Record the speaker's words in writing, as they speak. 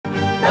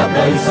đáp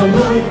lời sông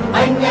núi,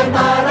 anh em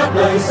ta đáp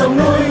lời sông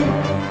núi,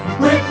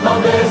 quyết bảo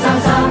vệ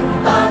Giang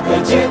Sang, ta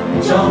thể chết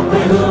cho quê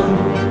hương.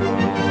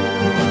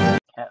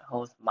 Cat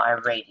hosts my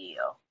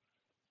radio.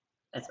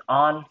 It's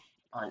on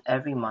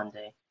every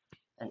Monday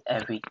and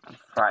every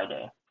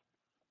Friday.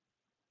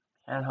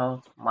 Cat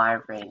hosts my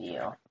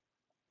radio.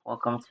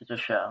 Welcome to the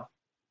show.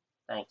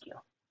 Thank you.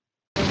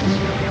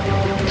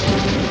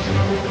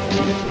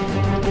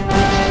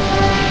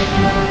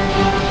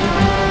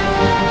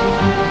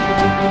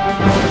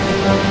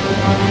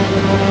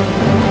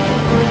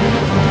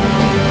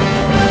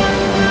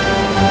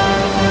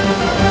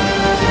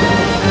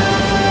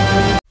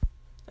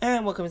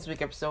 And welcome to this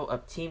week's episode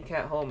of Team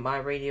Cat Home My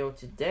Radio.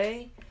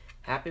 Today,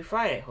 happy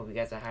Friday. Hope you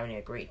guys are having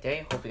a great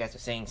day. Hope you guys are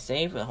staying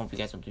safe. I hope you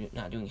guys are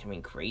not doing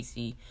something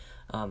crazy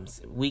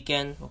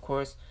weekend, of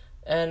course.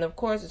 And of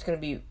course, it's gonna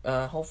be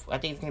I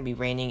think it's gonna be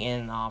raining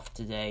in and off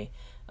today.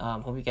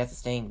 Hope you guys are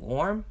staying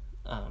warm.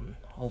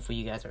 Hopefully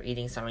you guys are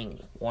eating something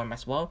warm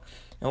as well.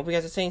 And hope you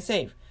guys are staying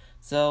safe.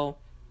 So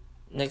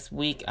next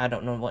week, I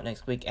don't know what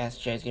next week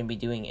SJ is gonna be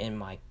doing in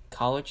my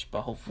college,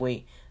 but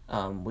hopefully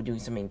we're doing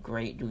something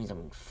great, doing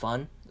something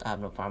fun. I have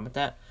no problem with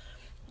that.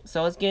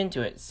 So let's get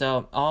into it.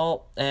 So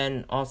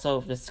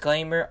also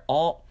disclaimer,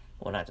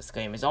 not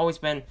disclaimer, it's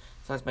been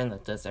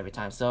like this every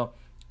time. So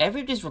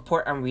every just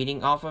report I'm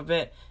reading off of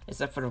it,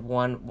 except for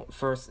the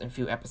first and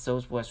few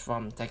episodes was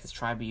from Texas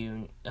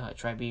Tribune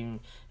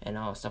and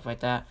all stuff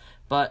like that.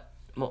 But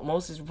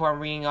most of the report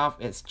I'm reading off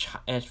is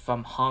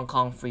from Hong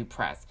Kong Free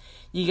Press.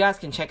 You guys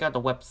can check out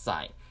the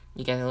website.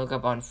 You guys can look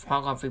up on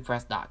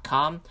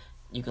HongKongFreePress.com.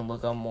 You can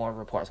look up more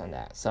reports on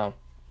that. So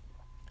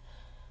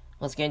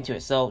let's get into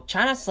it. So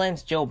China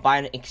slams Joe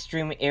Biden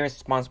extremely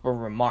irresponsible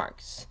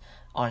remarks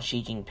on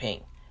Xi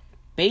Jinping.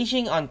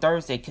 Beijing on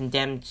Thursday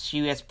condemned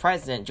U.S.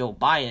 President Joe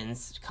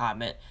Biden's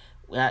comment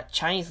that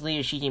Chinese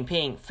leader Xi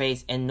Jinping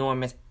faced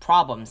enormous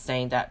problems,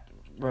 saying that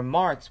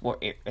remarks were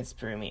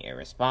extremely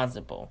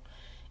irresponsible.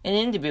 In an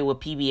interview with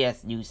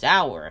PBS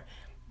NewsHour,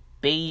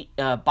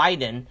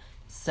 Biden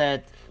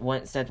said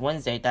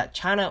Wednesday that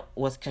China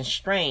was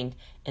constrained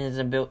in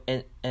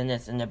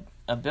its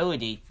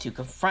ability to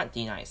confront the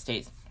United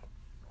States.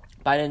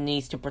 Biden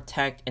needs to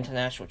protect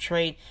international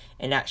trade,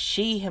 and that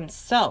Xi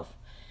himself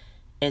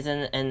is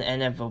in an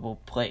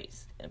inevitable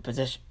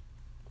position.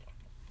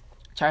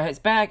 China hits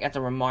back at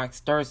the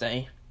remarks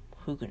Thursday.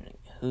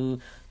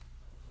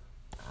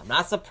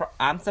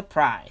 I'm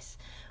surprised.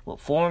 With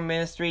Foreign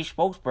Ministry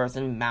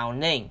spokesperson Mao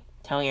Ning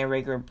telling a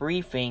regular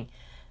briefing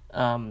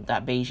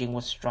that Beijing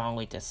was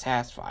strongly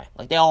dissatisfied,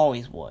 like they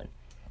always would.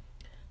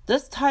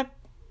 This type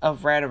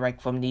of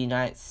rhetoric from the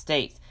United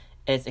States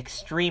is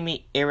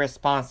extremely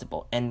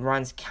irresponsible and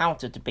runs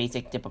counter to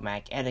basic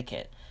diplomatic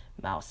etiquette,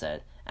 Mao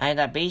said, and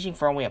that Beijing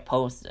firmly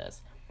opposed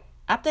this.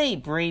 After a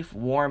brief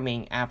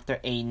warning after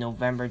a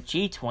November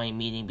G20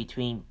 meeting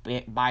between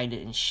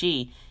Biden and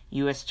Xi,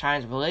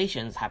 U.S.-China's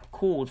relations have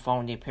cooled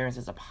following the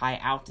appearances of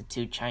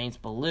high-altitude Chinese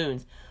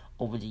balloons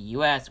over the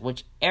U.S.,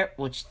 which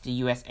the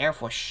U.S. Air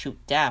Force shoot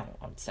down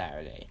on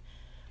Saturday.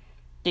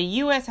 The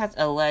U.S. has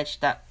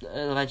alleged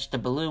the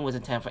balloon was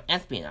intended for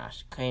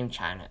espionage.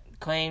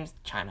 Claims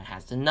China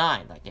has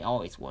denied, like they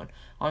always would.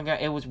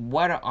 It was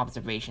weather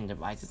observation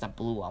devices that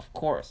blew off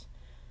course.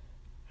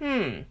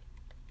 I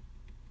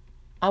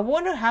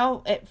wonder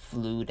how it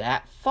flew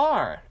that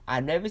far.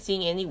 I've never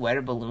seen any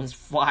weather balloons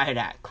fly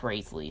that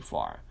crazily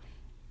far.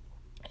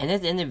 In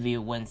his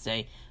interview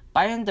Wednesday,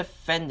 Biden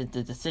defended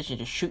the decision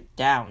to shoot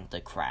down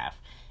the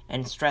craft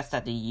and stressed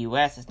that the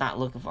U.S. is not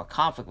looking for a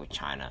conflict with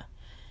China.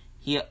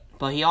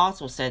 But he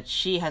also said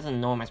Xi has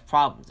enormous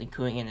problems,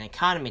 including an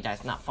economy that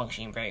is not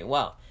functioning very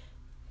well.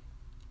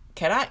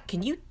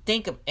 Can you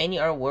think of any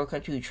other world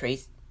country who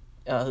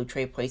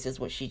trade places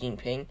with Xi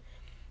Jinping?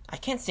 I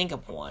can't think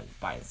of one,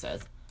 Biden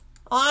says.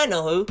 Oh, I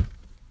know who.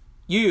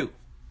 You.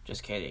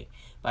 Just kidding.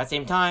 But at the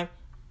same time,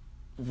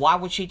 why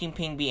would Xi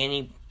Jinping be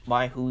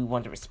anybody who we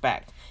want to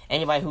respect?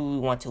 Anybody who we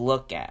want to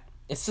look at?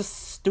 It's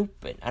just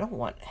stupid. I don't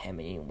want him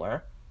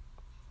anywhere.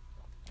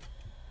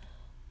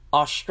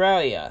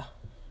 Australia.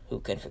 Who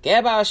can forget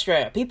about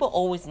Australia? People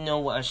always know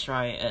what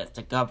Australia is,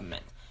 the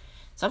government.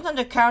 Sometimes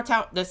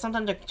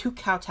they're too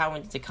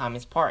kowtowing to the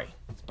Communist Party,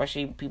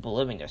 especially people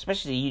living there,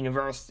 especially the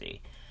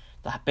university,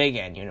 the big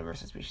end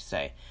universities, we should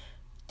say.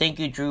 Thank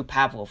you, Drew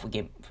Pavlo, for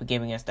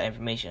giving us that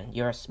information.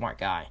 You're a smart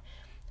guy.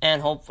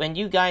 And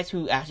you guys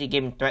who actually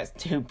gave threats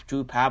to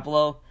Drew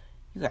Pavlo,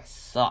 you guys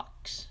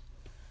sucks.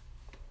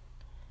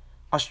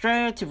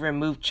 Australia to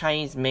remove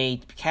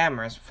Chinese-made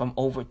cameras from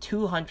over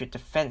 200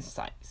 defense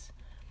sites.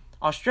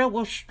 Australia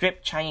will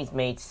strip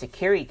Chinese-made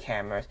security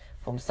cameras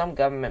from some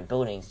government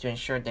buildings to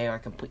ensure they are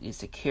completely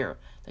secure,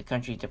 the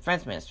country's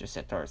defense minister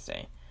said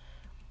Thursday.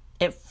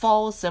 It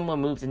follows similar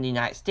moves in the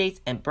United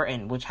States and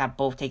Britain, which have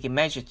both taken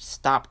measures to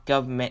stop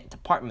government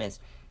departments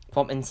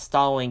from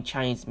installing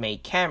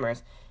Chinese-made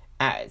cameras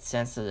at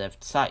sensitive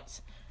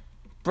sites.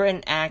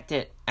 Britain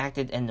acted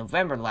in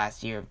November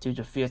last year due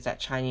to fears that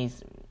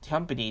Chinese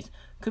companies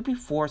could be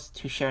forced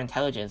to share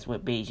intelligence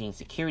with Beijing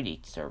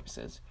security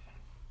services.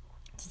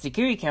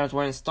 security cameras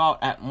were installed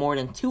at more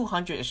than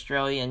 200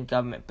 Australian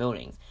government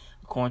buildings,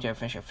 according to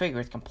official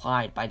figures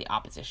complied by the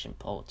opposition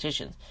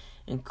politicians,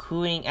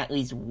 including at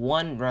least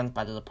one run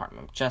by the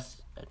Department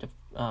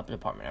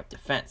of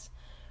Defense.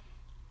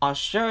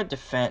 Australia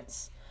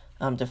Defense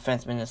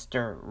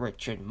Minister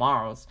Richard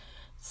Marles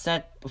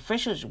said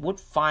officials would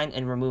find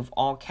and remove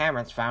all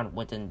cameras found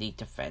within the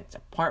Defense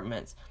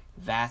Department's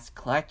vast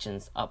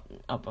collections of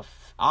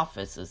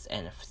offices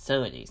and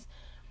facilities.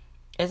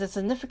 It's a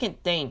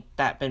significant thing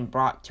that's been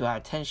brought to our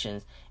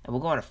attention, and we're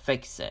going to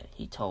fix it,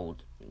 he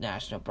told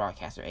national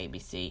broadcaster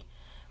ABC.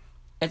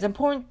 It's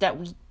important that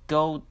we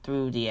go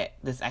through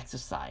this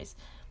exercise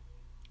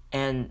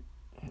and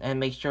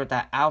make sure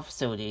that our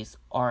facilities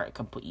are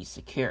completely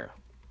secure.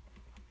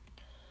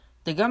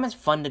 The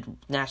government-funded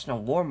National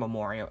War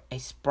Memorial, a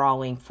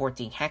sprawling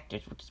 14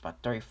 hectares, which is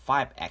about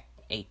 35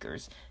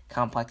 acres,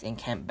 complex in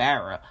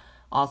Canberra,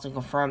 also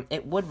confirmed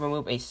it would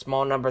remove a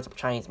small number of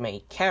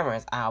Chinese-made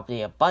cameras out of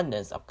the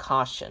abundance of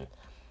caution.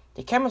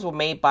 The cameras were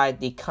made by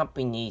the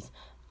companies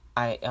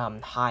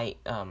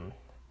Hikvision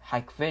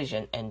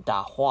and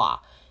Dahua,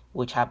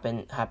 which have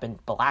been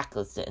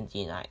blacklisted in the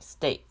United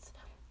States.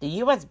 The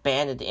U.S.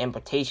 banned the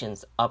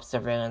importations of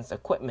surveillance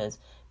equipment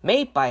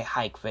made by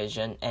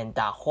Hikvision and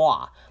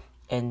Dahua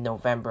in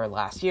November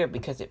last year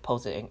because it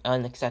posed an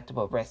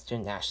unacceptable risk to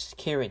national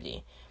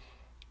security.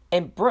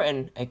 In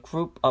Britain, a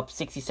group of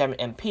 67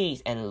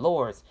 MPs and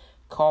lords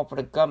called for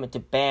the government to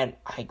ban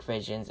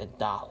Hikvision and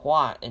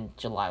Dahua in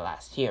July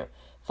last year,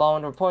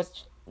 following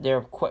reports their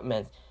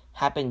equipment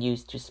had been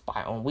used to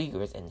spy on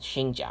Uyghurs in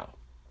Xinjiang.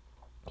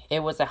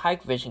 It was a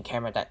Hikvision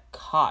camera that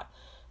caught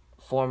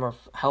former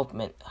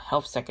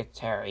Health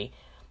Secretary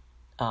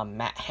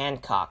Matt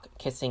Hancock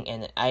kissing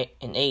an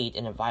aide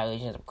in a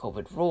violation of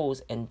COVID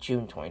rules in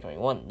June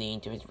 2021,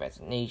 leading to his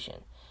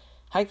resignation.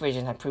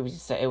 Hikvision had previously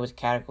said it was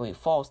categorically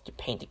false to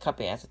paint the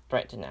company as a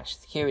threat to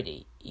national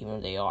security, even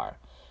though they are.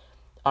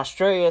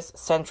 Australia's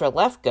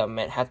centre-left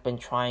government has been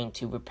trying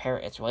to repair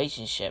its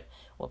relationship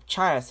with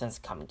China since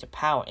coming to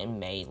power in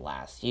May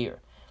last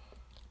year.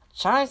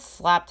 China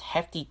slapped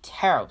hefty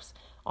tariffs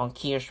on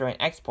key Australian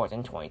exports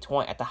in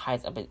 2020 at the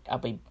height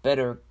of a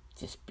bitter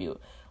dispute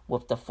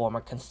with the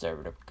former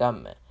Conservative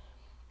government.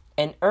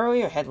 An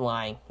earlier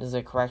headline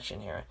incorrectly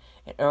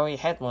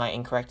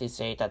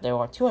said that there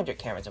were 200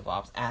 cameras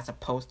involved as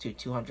opposed to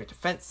 200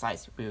 defense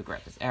sites. We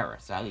regret this error,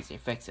 so at least they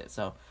fixed it.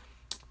 So,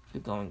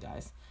 keep going,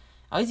 guys.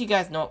 At least you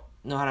guys know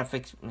how to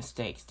fix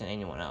mistakes than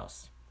anyone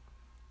else.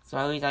 So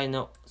at least I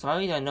know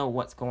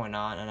what's going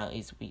on, and at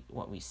least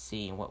what we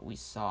see and what we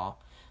saw.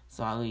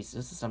 So at least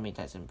this is something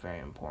that's very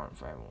important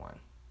for everyone.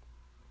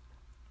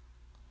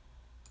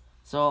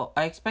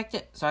 I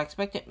expected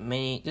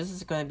this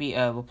is going to be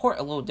a report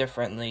a little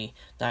differently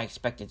than I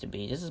expected to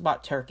be. This is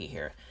about Turkey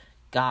here.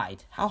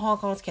 Guide: how Hong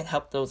Kongers can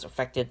help those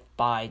affected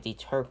by the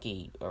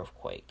Turkey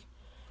earthquake.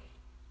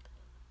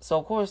 So,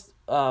 of course,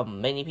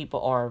 many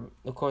people are,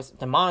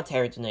 the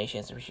monetary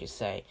donations, we should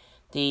say.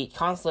 The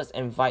consulate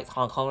invites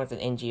Hong Kongers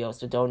and NGOs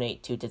to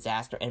donate to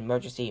Disaster and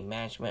Emergency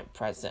Management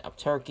President of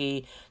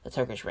Turkey, the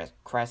Turkish Red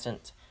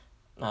Crescent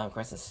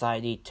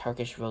Society,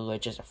 Turkish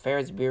Religious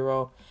Affairs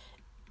Bureau.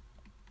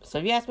 So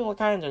if you ask me what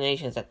kind of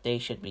donations that they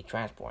should be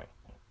transporting,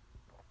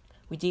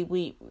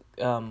 we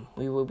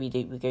will be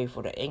grateful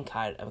for the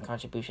in-kind of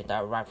contribution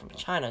that arrived from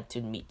China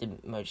to meet the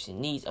emergency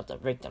needs of the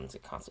victims, the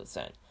consul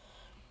said.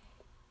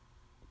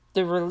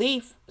 The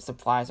relief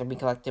supplies are being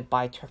collected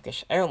by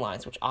Turkish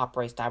Airlines, which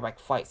operates direct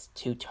flights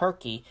to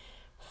Turkey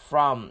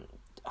from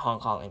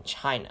Hong Kong and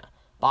China.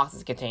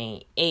 Boxes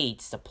containing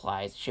aid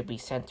supplies should be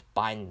sent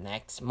by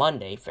next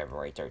Monday,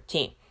 February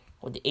 13th,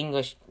 with the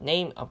English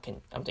name of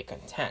the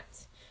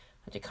contents.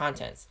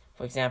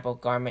 For example,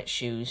 garment,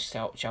 shoes,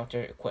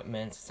 shelter,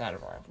 equipment,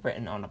 etc.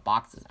 written on the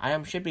boxes.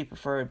 Items should be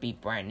preferred to be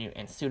brand new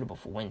and suitable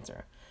for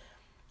winter.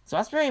 So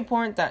that's very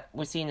important that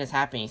we're seeing this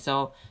happening.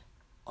 So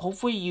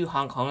hopefully you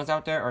Hong Kongers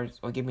out there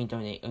are giving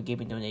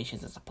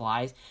donations and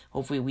supplies.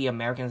 Hopefully we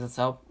Americans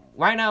ourselves.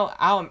 Right now,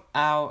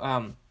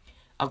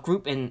 our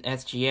group in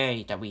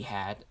SGA that we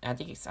had, I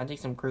think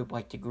some group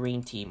like the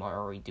Green Team are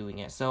already doing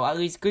it. So at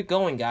least good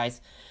going,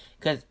 guys,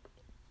 because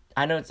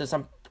I know there's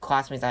some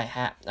classmates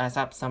I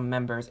saw some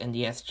members in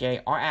the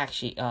SJ are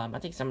actually, I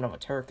think some of them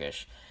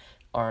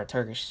are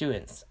Turkish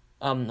students.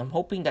 I'm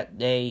hoping that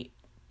they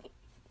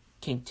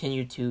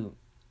continue to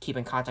keep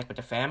in contact with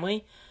the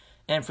family.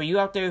 And for you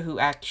out there who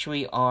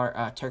actually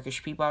are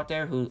Turkish people out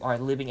there who are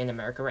living in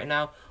America right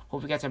now,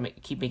 hope you guys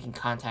keep making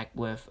contact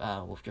with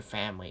your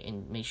family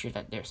and make sure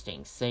that they're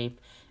staying safe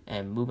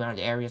and moving out of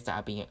the areas that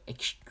are being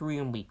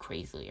extremely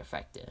crazily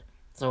affected.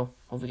 So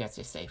hope you guys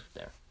stay safe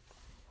there.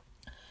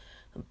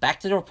 Back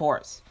to the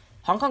reports.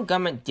 Hong Kong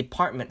government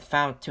department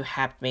found to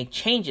have made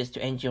changes to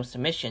NGO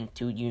submission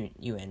to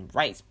UN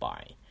rights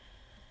body.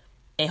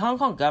 A Hong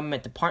Kong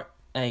government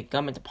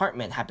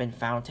department had been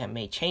found to have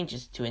made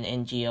changes to an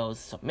NGO's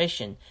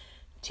submission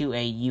to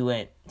a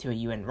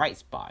UN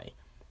rights body.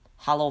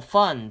 Hollow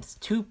Fund's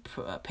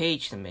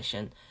two-page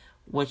submission,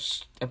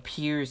 which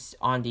appears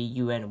on the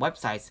UN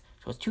websites,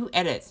 shows two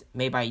edits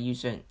made by a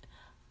user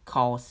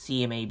called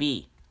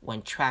CMAB.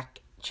 When track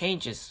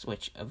changes,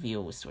 a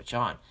view will switch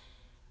on.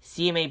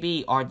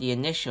 CMAB are the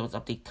initials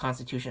of the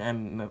Constitution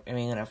and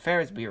Mainland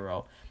Affairs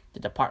Bureau, the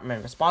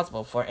department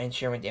responsible for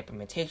ensuring the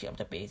implementation of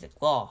the Basic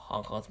Law,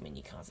 Hong Kong's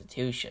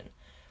mini-constitution.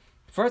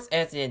 First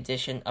is the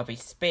addition of a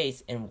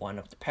space in one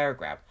of the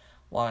paragraphs,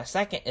 while the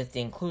second is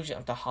the inclusion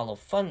of the Hollow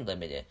Fund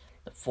Limited,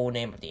 the full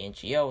name of the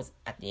NGOs,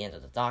 at the end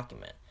of the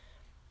document.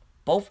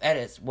 Both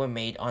edits were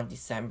made on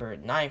December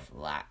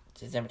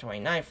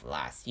 29th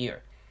last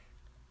year.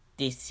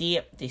 The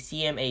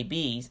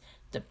CMAB's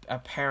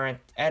apparent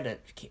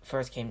edit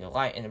first came to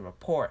light in a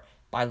report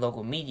by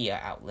local media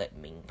outlet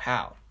Ming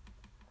Pao.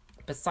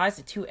 Besides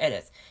the two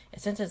edits,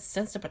 and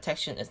since the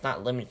protection is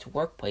not limited to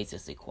workplace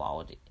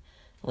equality,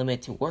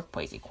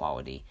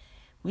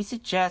 we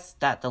suggest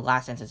that the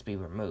last sentence be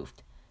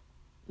removed.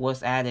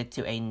 Was added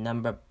to a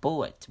number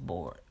bullet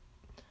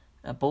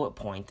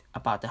point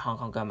about the Hong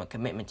Kong government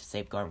commitment to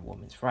safeguard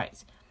women's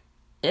rights.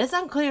 It is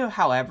unclear,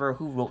 however,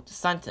 who wrote the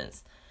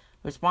sentence.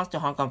 In response to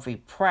Hong Kong Free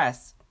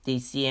Press, the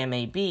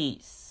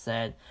CMAB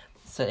said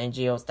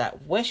NGOs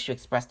that wish to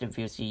express their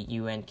views to the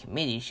UN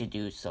committee should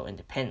do so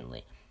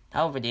independently.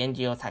 However, the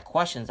NGOs had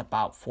questions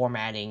about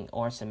formatting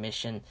or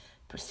submission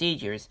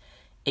procedures.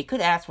 It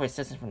could ask for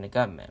assistance from the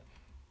government.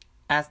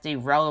 As the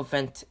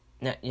relevant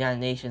United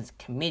Nations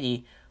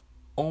committee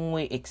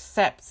only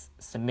accepts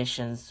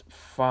submissions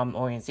from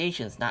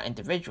organizations, not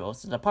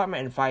individuals, the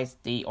department advised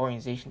the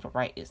organization to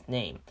write its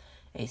name,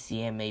 a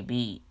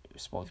CMAB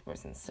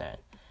spokesperson said,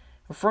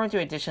 referring to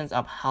additions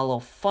of Hollow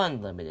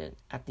Fund Limited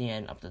at the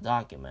end of the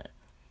document.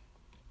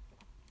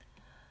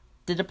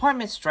 The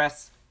department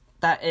stressed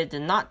that it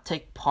did not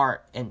take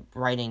part in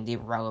writing the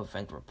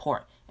relevant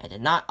report and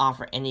did not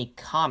offer any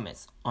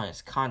comments on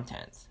its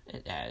contents.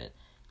 It added,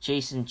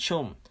 Jason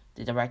Chum,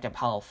 the director of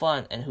Hollow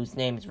Fund, and whose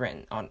name is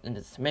written in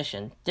the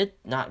submission, did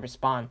not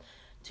respond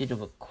to the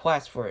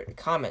request for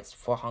comments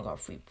for Hong Kong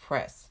Free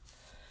Press.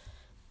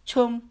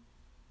 Chum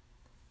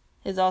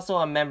is also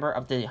a member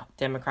of the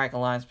Democratic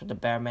Alliance for the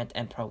Betterment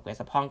and Progress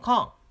of Hong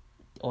Kong,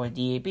 or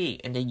DAB,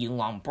 in the Yung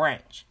Long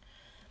branch.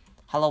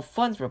 Hollow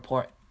Fund's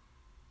report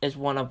is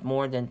one of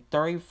more than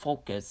 30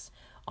 focus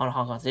on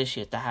Hong Kong's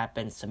issues that have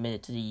been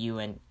submitted to the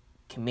UN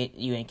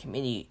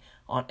Committee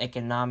on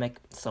Economic,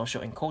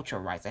 Social, and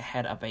Cultural Rights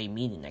ahead of a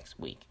meeting next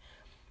week.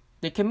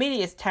 The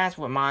committee is tasked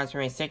with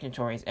monitoring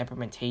signatories'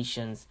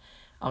 implementations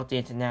of the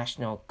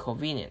International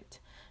Covenant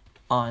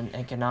on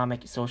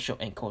Economic, Social,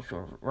 and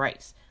Cultural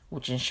Rights,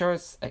 which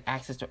ensures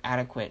access to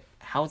adequate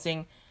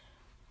housing,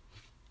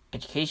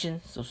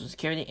 education, social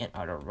security, and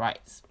other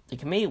rights. The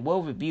committee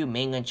will review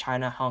mainland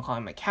China, Hong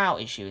Kong, and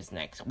Macau issues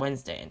next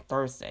Wednesday and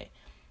Thursday.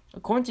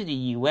 According to the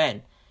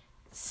UN,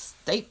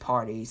 state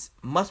parties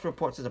must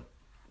report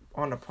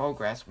on the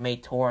progress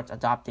made towards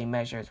adopting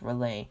measures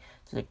relating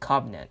to the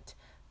covenant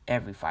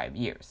every 5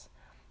 years.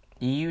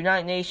 The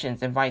United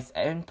Nations invites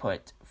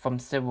input from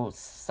civil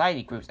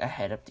society groups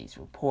ahead of these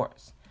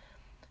reports.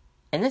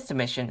 In this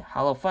submission,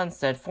 Hollow Fund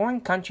said foreign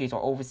countries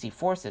or overseas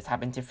forces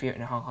have interfered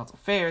in Hong Kong's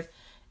affairs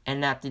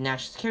and that the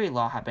national security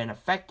law had been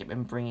effective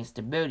in bringing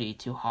stability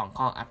to Hong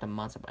Kong after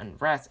months of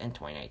unrest in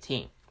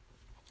 2019.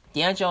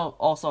 The NGO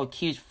also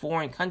accused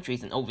foreign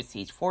countries and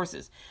overseas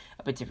forces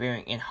of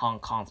interfering in Hong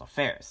Kong's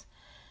affairs.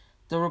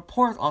 The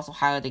report also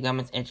highlighted the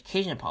government's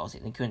education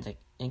policies,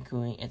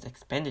 including its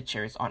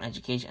expenditures on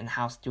education and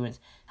how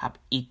students have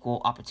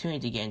equal opportunity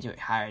to get into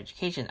higher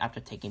education after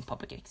taking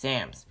public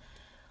exams.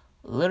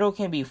 Little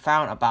can be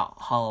found about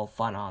Hollow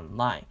Fund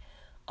online.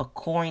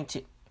 According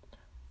to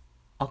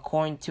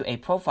a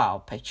profile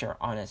picture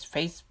on its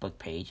Facebook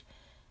page,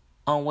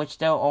 on which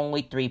there are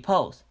only 3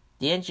 posts,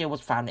 the NGO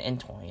was founded in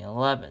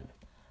 2011.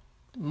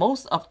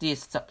 Most of the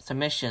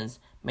submissions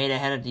made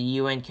ahead of the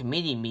UN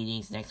committee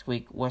meetings next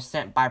week were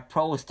sent by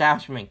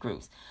pro-establishment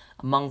groups.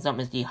 Among them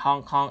is the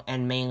Hong Kong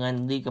and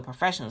Mainland Legal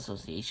Professionals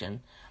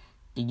Association,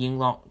 the Yung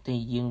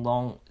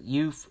Long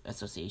Youth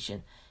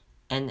Association,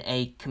 and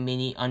a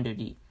committee under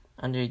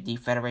the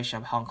Federation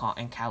of Hong Kong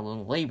and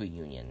Kowloon labor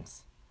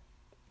unions.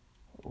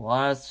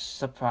 What a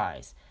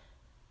surprise.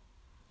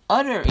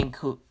 Others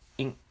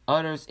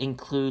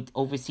include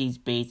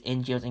overseas-based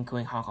NGOs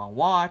including Hong Kong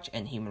Watch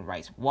and Human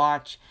Rights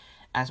Watch,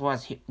 as well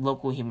as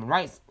local human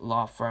rights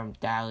law firm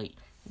Daly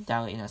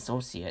and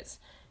Associates,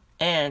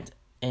 and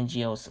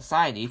NGO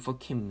Society for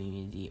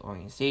Community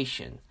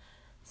Organization.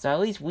 So at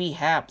least we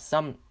have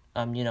some,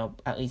 at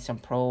least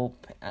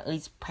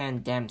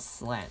pandemic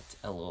slant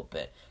a little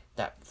bit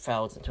that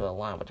falls into a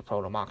line with the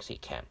pro-democracy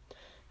camp.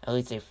 At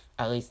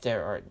least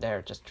they're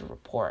there just to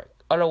report.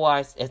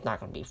 Otherwise, it's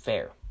not going to be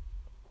fair.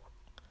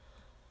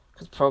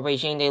 Because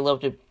pro-Beijing, they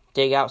love to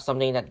dig out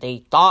something that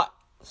they thought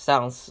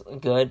sounds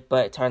good,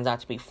 but it turns out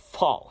to be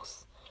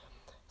false.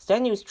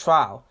 Stan News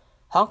trial.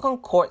 Hong Kong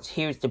courts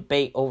hears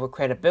debate over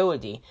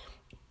credibility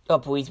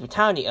of police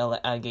brutality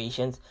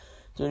allegations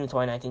during the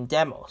 2019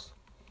 demos.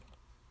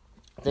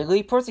 The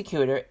lead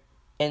prosecutor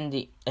in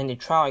the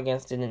trial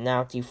against the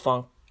now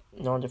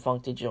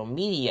defunct digital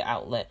media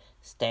outlet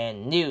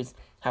Stan News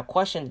have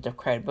questioned the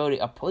credibility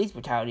of police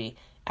brutality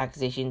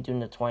accusations during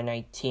the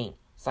 2019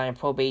 citing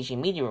pro-Beijing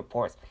media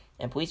reports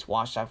and police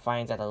watchdog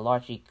findings that are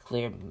largely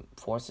clear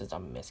forces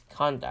of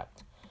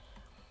misconduct.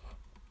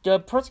 The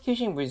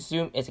prosecution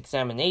resumed its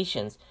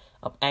examinations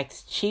of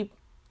ex-chief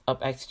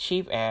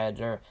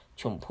editor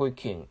Chum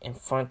Pui-kyung in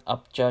front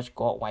of Judge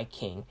Goldwei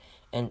King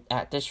and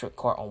at district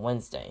court on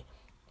Wednesday.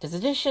 The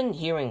sedition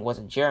hearing was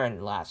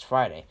adjourned last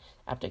Friday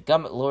after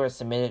government lawyers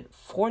submitted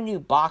 4 new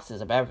boxes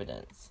of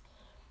evidence.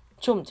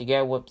 Chum,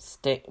 together with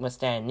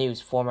Stand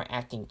News former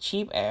acting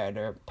chief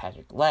editor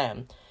Patrick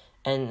Lam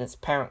and its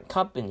parent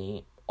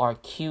company, are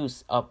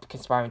accused of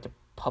conspiring to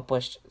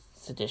publish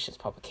seditious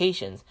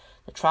publications.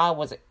 The trial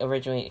was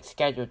originally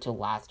scheduled to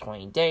last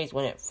 20 days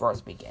when it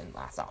first began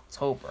last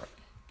October.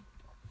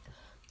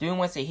 During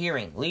Wednesday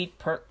hearing,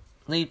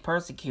 lead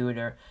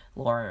prosecutor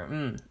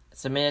Laura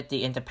submitted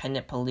the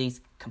Independent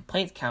Police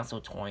Complaints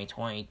Council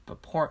 2020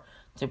 report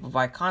to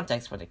provide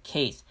context for the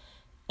case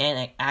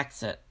and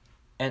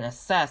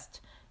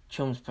assessed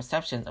Chum's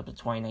perceptions of the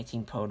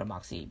 2019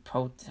 pro-democracy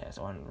protests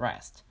or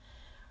unrest.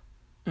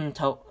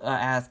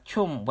 Asked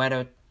Chum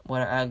whether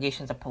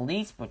allegations of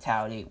police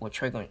brutality were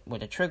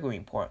the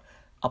triggering point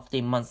of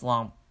the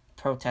months-long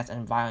protests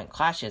and violent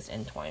clashes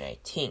in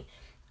 2019,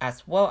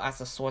 as well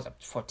as a source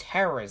for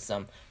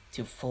terrorism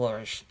to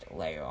flourish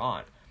later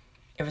on.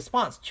 In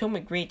response, Chum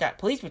agreed that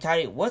police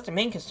brutality was the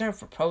main concern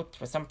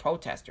for some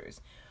protesters.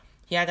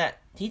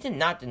 He did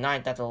not deny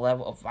that the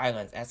level of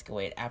violence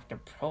escalated after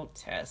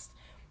protests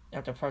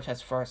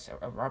first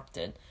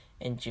erupted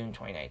in June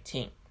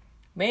 2019.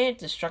 Many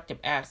destructive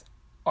acts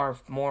or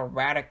more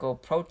radical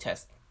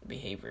protest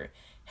behavior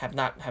have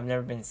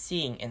never been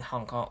seen in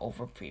Hong Kong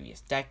over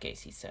previous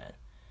decades, he said.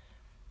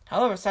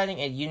 However, citing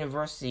a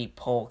university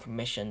poll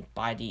commissioned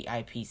by the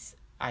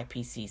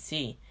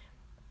IPCC,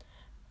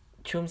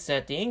 Chum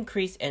said the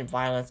increase in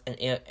violence and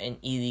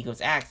illegal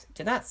acts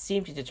did not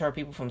seem to deter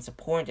people from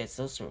supporting the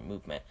social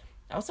movement.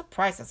 I was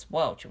surprised as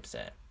well, Chum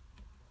said.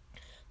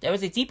 There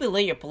was a deeper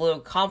layer of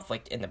political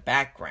conflict in the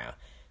background.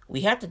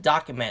 We have to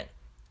document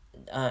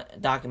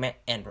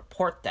and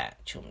report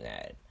that, Chum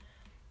added.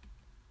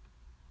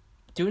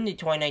 During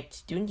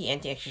the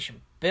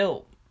anti-extradition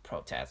bill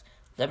protests,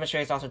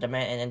 demonstrators also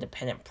demanded an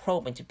independent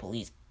probe into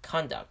police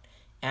conduct,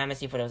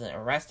 amnesty for those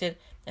arrested,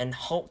 and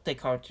halt the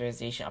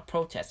characterization of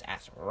protests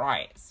as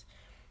riots.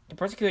 The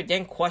prosecutor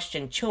then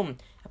questioned Chum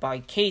about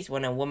a case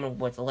when a woman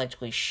was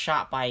allegedly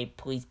shot by a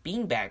police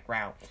beanbag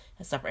round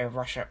and suffered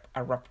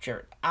a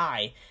ruptured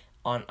eye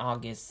on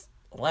August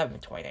 11,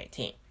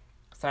 2019.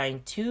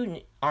 Citing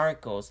 2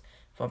 articles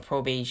from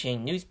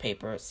pro-Beijing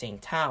newspaper Sing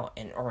Tao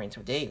and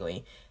Oriental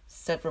Daily,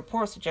 said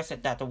reports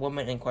suggested that the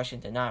woman in question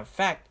did not in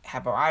fact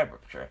have her eye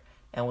rupture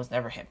and was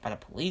never hit by the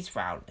police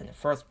round in the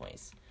first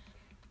place.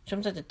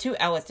 Chum said the 2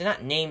 outlets did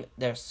not name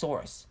their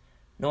source,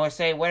 nor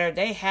say whether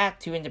they had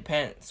 2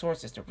 independent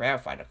sources to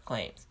verify the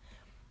claims.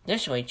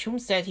 Additionally, Chum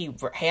said he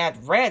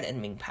had read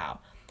in Ming Pao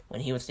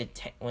when he was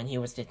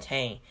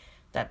detained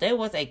that there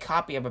was a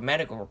copy of a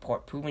medical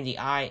report proving the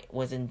eye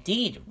was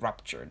indeed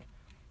ruptured.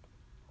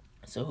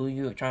 So who are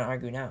you trying to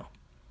argue now?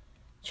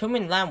 Chum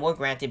and Lam were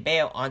granted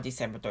bail on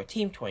December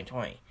 13,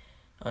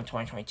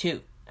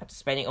 2022, after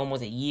spending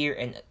almost a year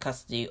in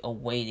custody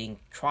awaiting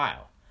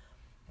trial.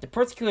 The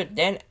prosecutor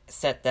then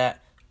said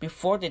that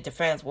before the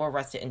defendants were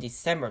arrested in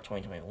December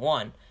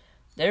 2021,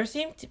 there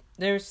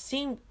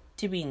seemed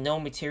to be no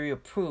material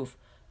proof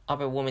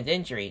of a woman's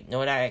injury,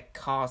 nor that it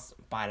caused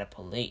by the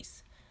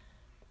police.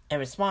 In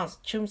response,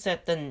 Chum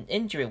said the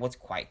injury was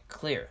quite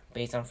clear,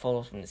 based on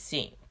photos from the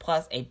scene.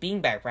 Plus, a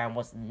beanbag round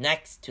was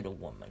next to the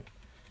woman.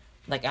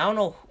 I don't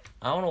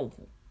know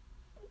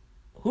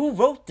who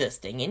wrote this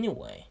thing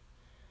anyway.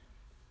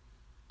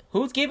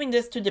 Who's giving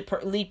this to the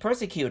lead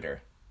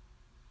persecutor?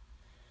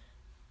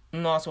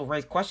 And also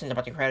raised questions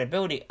about the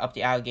credibility of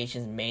the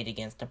allegations made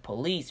against the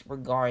police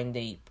regarding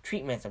the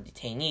treatments of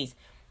detainees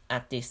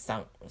at the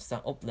Sang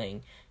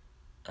Upling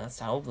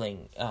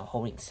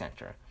holding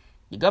center.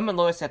 The government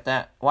lawyer said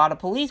that while the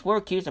police were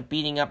accused of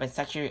beating up and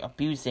sexually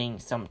abusing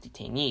some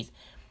detainees,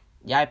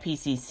 the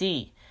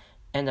IPCC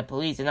and the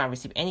police did not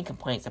receive any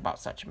complaints about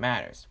such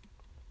matters.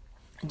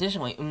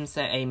 Additionally,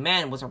 said a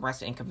man was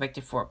arrested and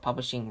convicted for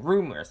publishing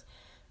rumors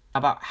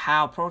about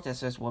how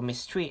protesters were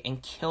mistreated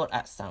and killed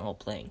at Sang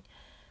Upling.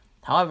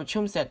 However,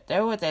 Chum said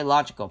there was a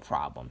logical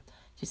problem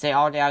to say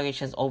all the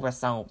allegations over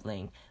Sang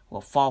Upling were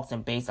false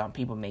and based on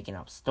people making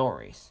up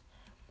stories.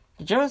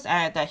 The journalist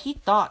added that he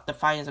thought the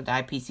findings of the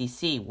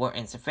IPCC were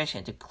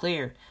insufficient to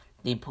clear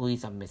the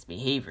police of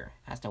misbehavior,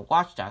 as the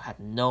watchdog had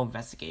no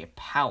investigative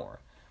power.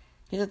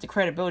 He said the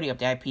credibility of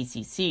the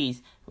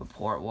IPCC's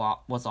report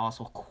was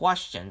also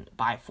questioned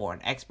by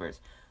foreign experts,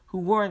 who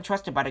were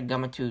entrusted by the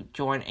government to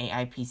join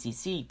an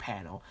IPCC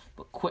panel,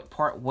 but quit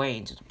part way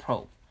into the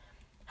probe.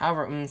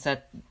 However,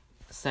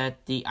 said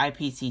the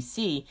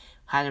IPCC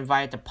had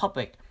invited the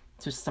public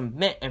to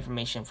submit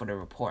information for the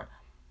report.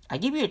 I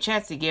give you a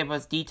chance to give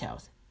us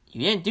details.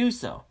 You didn't do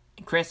so,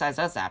 and criticized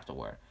us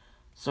afterward.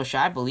 So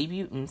should I believe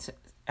you?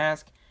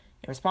 Asked.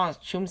 In response,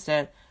 Chum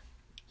said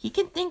he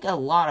can think a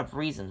lot of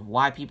reasons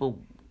why people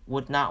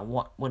would not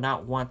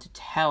want to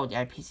tell the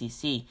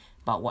IPCC,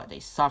 about what they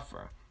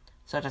suffer,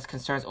 such as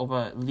concerns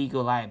over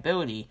legal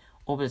liability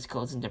over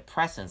disclosing their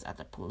presence at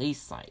the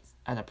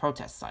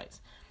protest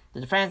sites.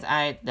 The defense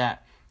added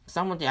that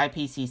some of the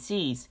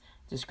IPCC's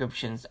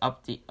descriptions of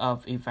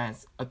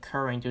events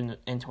occurring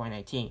in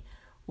 2019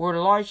 were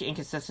largely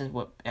inconsistent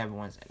with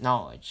everyone's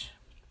knowledge.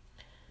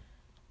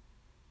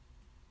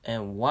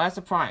 And what a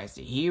surprise!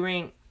 The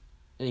hearing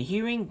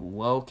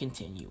will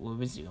continue. Will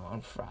resume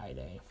on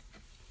Friday,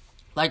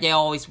 like they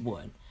always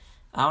would.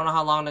 I don't know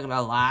how long they're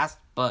gonna last,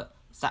 but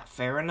is that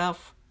fair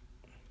enough?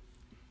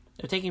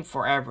 They're taking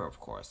forever, of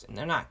course, and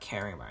they're not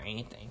caring about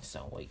anything.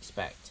 So what do you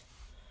expect?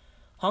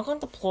 Hong Kong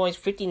deploys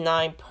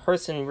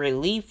 59-person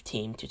relief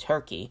team to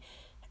Turkey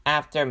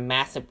after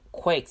massive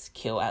quakes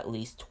kill at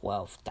least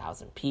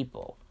 12,000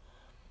 people.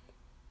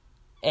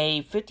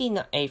 A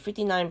 59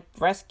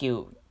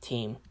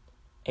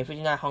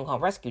 Hong Kong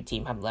rescue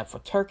team have left for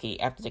Turkey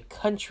after the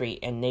country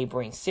and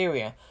neighboring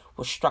Syria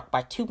was struck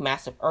by 2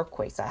 massive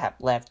earthquakes that have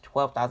left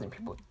 12,000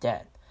 people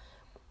dead.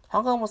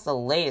 Hong Kong was the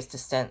latest to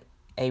send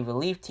a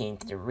relief team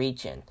to the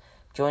region,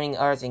 joining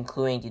others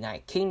including the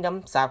United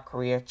Kingdom, South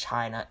Korea,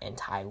 China, and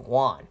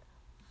Taiwan,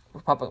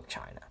 Republic of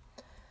China.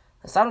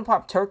 The southern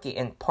part of Turkey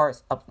and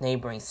parts of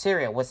neighboring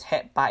Syria was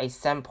hit by a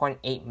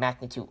 7.8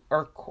 magnitude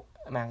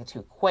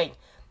quake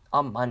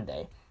on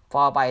Monday,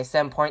 followed by a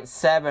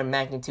 7.7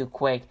 magnitude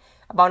quake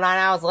about 9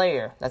 hours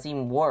later. That's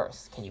even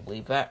worse. Can you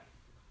believe that?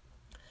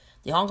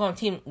 The Hong Kong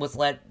team was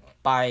led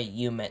by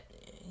Yu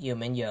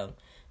Min Young,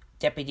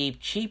 Deputy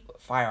Chief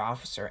Fire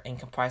Officer, and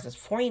comprises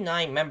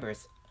 49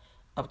 members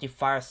of the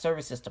Fire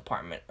Services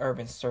Department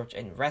Urban Search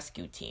and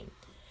Rescue Team,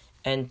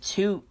 and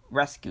 2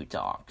 rescue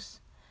dogs.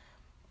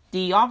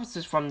 The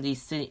officers from the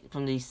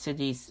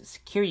city's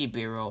Security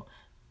Bureau,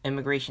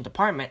 Immigration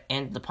Department,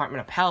 and the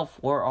Department of Health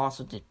were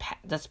also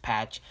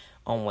dispatched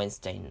on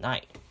Wednesday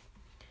night.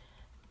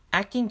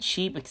 Acting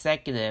Chief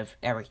Executive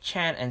Eric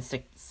Chan and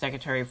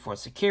Secretary for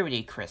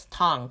Security Chris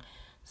Tong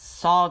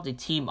saw the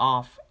team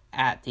off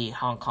at the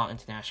Hong Kong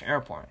International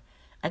Airport.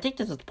 I think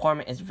this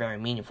department is very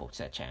meaningful,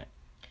 said Chan.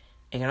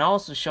 It can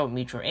also show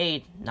mutual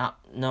aid, not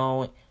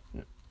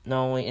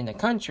only in the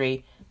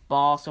country, but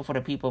also for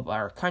the people of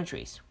our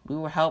countries. We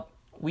will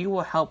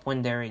help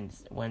when there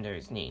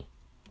is need.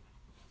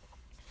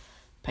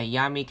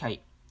 Peyami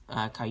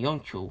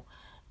Kayonchu,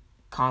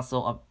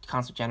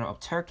 Consul General of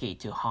Turkey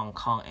to Hong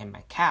Kong and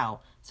Macau,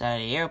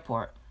 said at the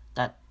airport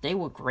that they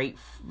were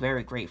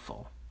very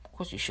grateful. Of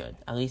course you should.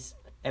 At least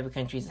every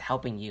country is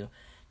helping you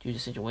through the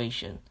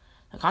situation.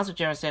 The Consul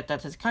General said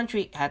that his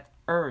country had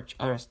urged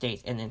other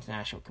states and the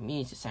international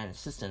community to send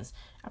assistance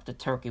after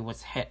Turkey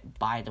was hit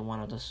by one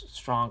of the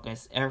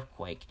strongest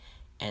earthquake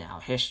in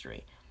our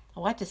history.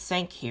 I'd like to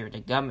thank here the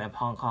government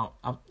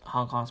of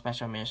Hong Kong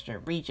Special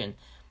Administrative Region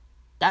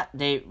that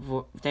they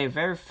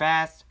very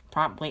fast,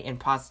 promptly, and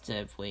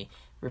positively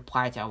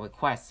replied to our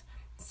request,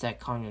 said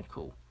Kong.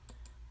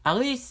 At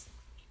least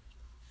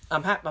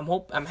I'm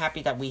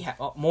happy that we have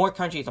more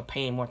countries are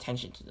paying more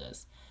attention to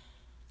this.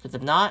 Because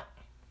if not,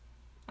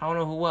 I don't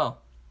know who will.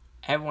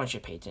 Everyone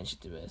should pay attention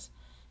to this.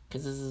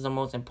 Because this is the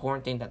most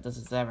important thing that this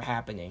is ever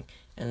happening.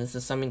 And this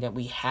is something that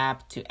we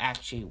have to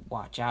actually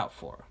watch out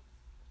for.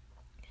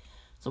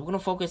 So we're going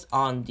to focus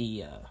on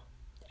the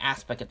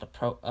aspect of the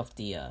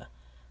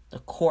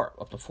court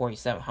of the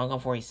 47, Hong Kong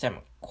 47.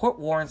 Court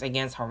warns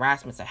against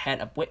harassment ahead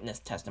of witness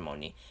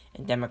testimony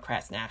in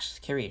Democrats' national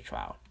security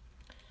trial.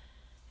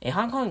 A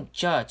Hong Kong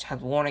judge has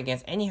warned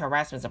against any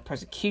harassment of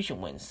persecution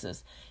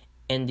witnesses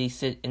in the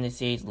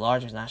city's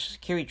largest national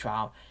security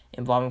trial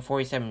involving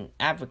 47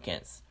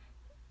 advocates.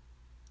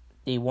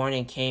 The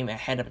warning came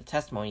ahead of the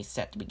testimony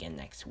set to begin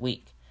next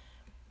week.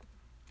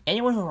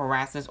 Anyone who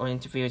harasses or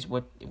interferes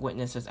with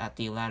witnesses at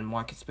the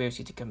landmark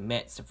conspiracy to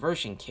commit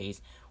subversion case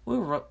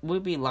will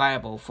be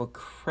liable for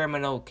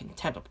criminal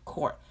contempt of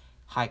court,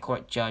 High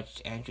Court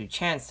Judge Andrew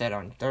Chan said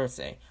on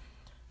Thursday.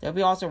 They'll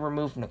be also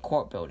removed from the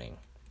court building.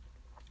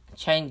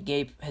 Chan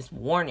gave his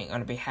warning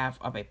on behalf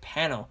of a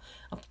panel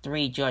of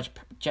three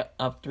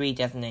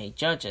designated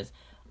judges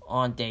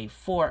on day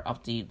 4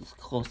 of the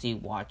closely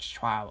watched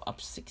trial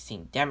of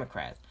 16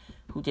 Democrats,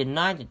 who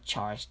denied the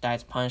charge that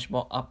is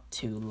punishable up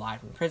to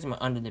life imprisonment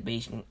under the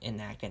Beijing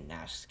enacted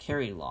national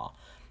security law.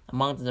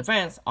 Among the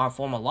defense are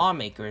former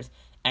lawmakers,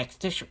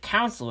 ex-district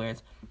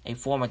councilors, a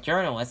former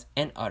journalist,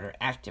 and other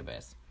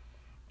activists.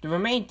 The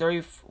remaining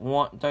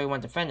 31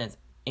 defendants,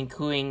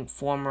 including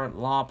former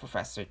law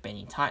professor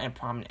Benny Tai and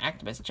prominent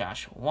activist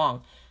Joshua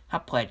Wong,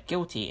 have pled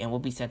guilty and will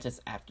be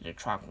sentenced after the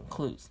trial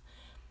concludes.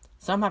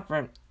 Some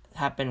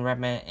have been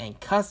remanded in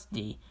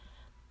custody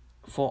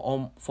for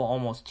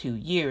almost 2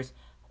 years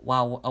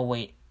while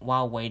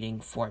waiting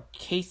for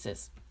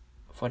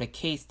the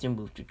case to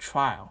move to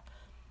trial.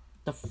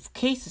 The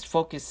case is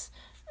focused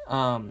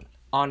on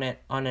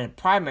a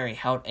primary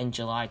held in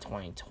July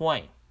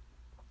 2020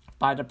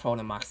 by the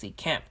pro-democracy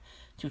camp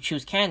to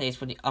choose candidates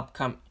for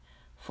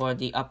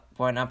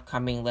an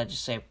upcoming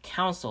legislative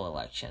council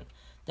election.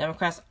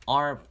 Democrats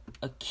are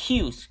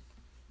accused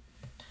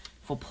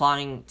for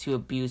plotting to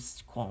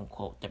abuse,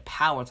 quote-unquote, the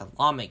powers of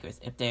lawmakers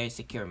if they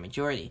secure a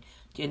majority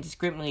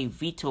indiscriminately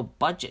veto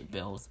budget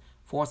bills,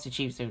 force the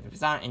chief executive to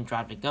resign, and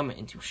drive the government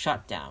into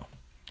shutdown.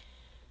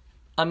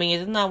 I mean,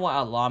 isn't that what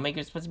a lawmaker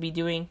is supposed to be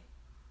doing?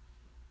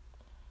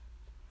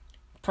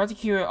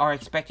 Prosecutors are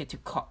expected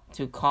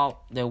to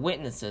call their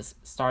witnesses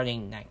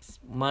starting next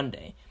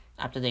Monday,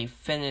 after they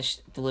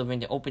finished delivering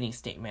the opening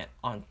statement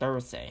on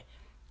Thursday.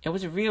 It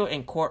was revealed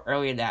in court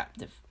earlier that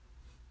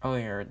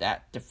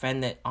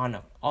defendant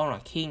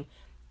Anna King,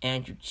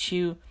 Andrew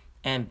Chu,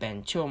 and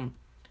Ben Chum,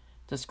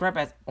 described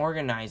as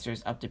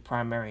organizers of the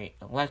primary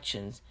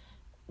elections,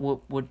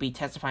 would be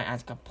testifying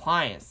as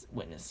compliance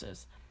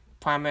witnesses.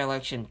 Primary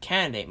election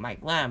candidate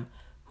Mike Lam,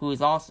 who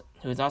is also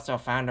a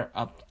founder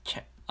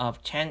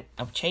of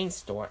chain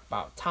store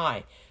About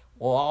Thai,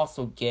 will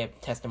also give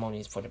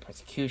testimonies for the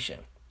prosecution.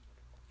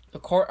 The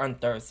court on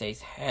Thursday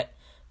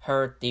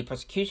heard the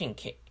prosecution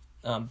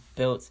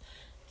built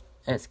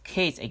its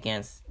case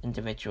against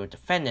individual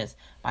defendants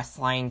by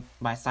signing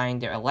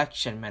their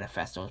election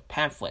manifestos,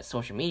 pamphlets,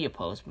 social media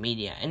posts,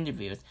 media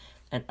interviews,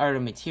 and other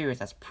materials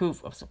as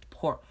proof of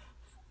support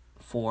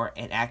for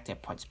and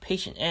active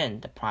participation in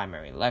the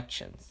primary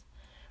elections.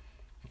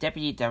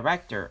 Deputy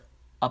Director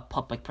of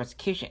Public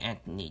Prosecution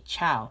Anthony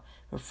Chow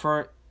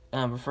referred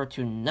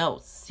to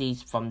notes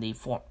seized from the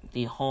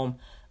home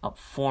of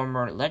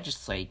former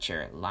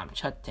legislator Lam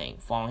Chut-ting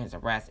following his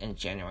arrest in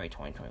January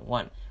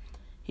 2021.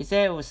 He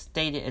said it was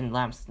stated in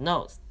Lam's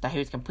notes that he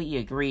was completely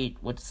agreed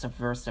with the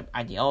subversive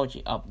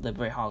ideology of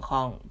Liberate Hong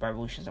Kong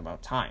Revolutions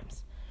About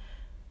Times.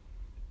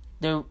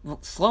 The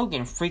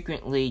slogan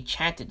frequently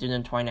chanted during the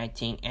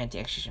 2019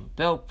 anti-extradition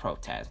bill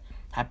protests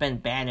had been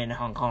banned in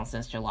Hong Kong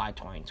since July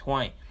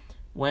 2020,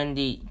 when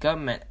the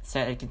government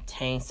said it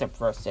contained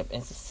subversive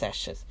and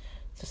secessionist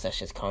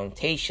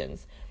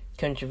connotations,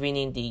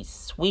 contravening the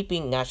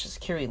sweeping national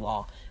security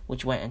law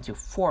which went into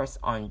force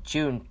on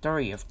June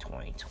 30th,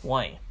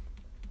 2020.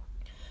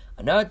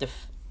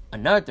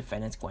 Another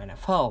defendant, Gwen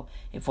F. Ho,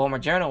 a former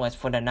journalist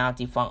for the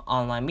now-defunct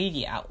online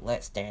media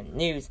outlet Stand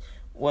News,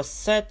 was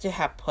said to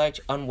have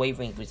pledged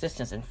unwavering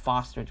resistance and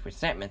fostered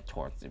resentment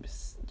towards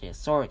the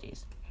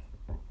authorities.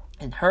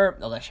 In her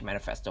election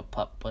manifesto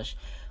published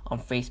on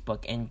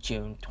Facebook in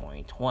June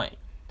 2020.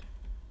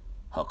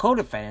 Her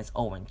co-defendant,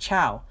 Owen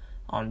Chow,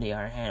 on the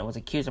other hand, was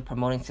accused of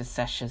promoting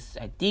secessionist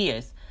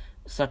ideas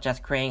such as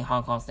creating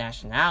Hong Kong's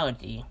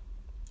nationality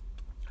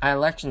at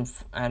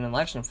an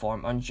election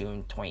forum on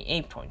June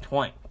 28,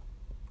 2020.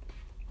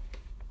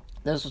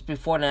 This was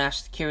before the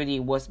national security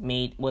was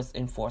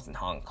enforced in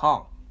Hong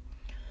Kong.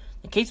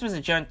 The case was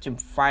adjourned to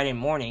Friday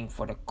morning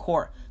for the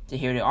court to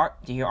hear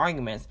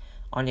arguments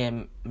on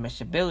the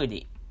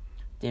admissibility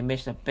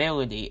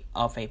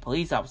of a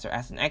police officer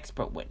as an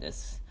expert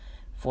witness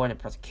for the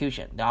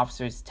prosecution. The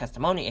officer's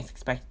testimony is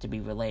expected to be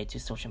relayed to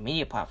social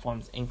media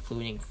platforms,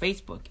 including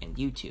Facebook and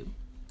YouTube.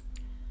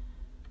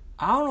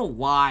 I don't know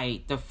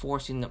why they're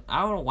forcing them.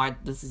 I don't know why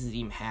this is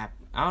even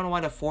happening. I don't know why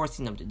they're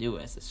forcing them to do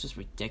this. It's just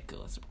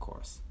ridiculous, of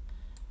course.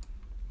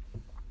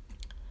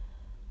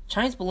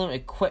 Chinese balloon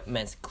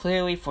equipment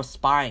clearly for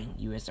spying,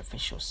 U.S.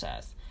 official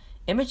says.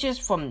 Images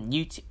from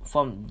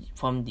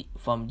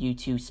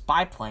U-2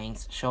 spy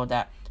planes show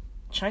that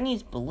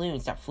Chinese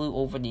balloons that flew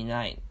over the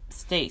United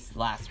States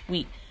last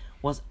week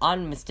was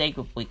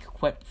unmistakably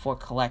equipped for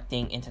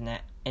collecting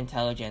internet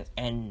intelligence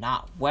and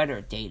not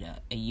weather data,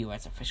 a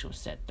U.S. official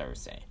said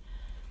Thursday.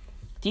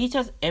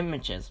 Detailed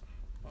images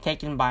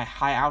taken by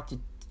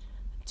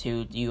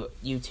high-altitude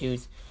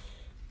U-2s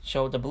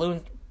show the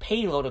balloon's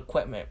payload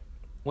equipment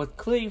was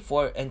clearly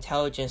for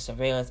intelligence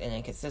surveillance and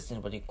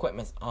inconsistent with the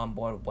equipment on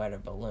board weather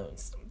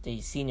balloons, the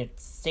senior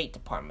State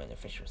Department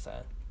official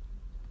said.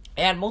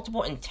 It had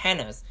multiple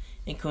antennas,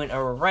 including an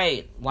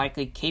array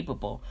likely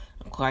capable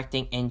of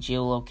collecting and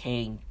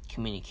geolocating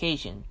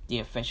communication, the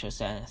official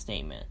said in a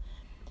statement.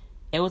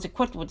 It was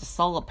equipped with the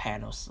solar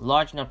panels,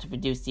 large enough to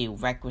produce the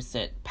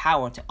requisite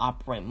power to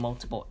operate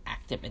multiple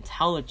active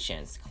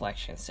intelligence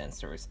collection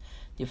sensors,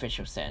 the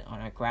official said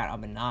on a ground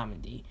up in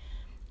Normandy.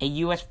 A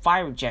U.S.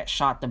 fighter jet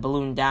shot the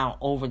balloon down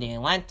over the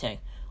Atlantic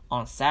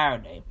on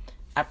Saturday,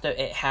 after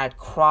it had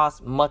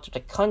crossed much of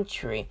the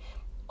country,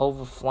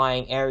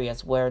 overflying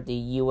areas where the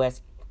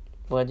U.S.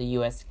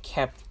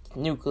 kept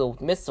nuclear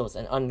missiles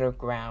and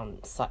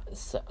underground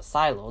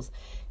silos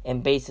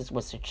and bases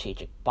with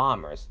strategic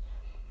bombers.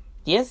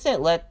 The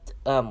incident led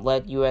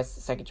U.S.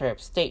 Secretary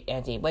of State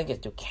Antony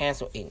Blinken to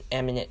cancel an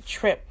imminent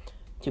trip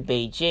to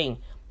Beijing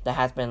that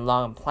has been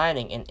long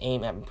planning and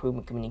aimed at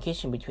improving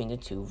communication between the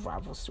two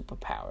rival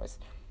superpowers.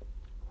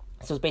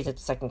 This was basically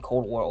the Second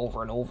Cold War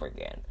over and over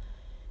again.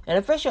 An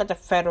official at the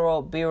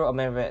Federal Bureau of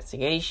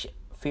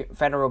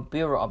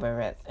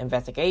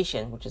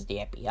Investigation, which is the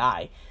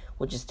FBI,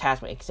 which is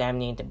tasked with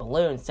examining the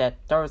balloon, said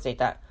Thursday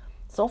that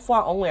so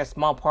far only a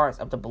small part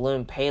of the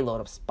balloon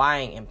payload of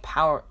spying and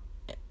power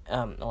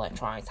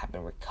electronics have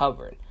been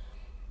recovered.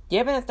 The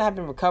evidence that have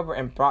been recovered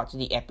and brought to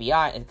the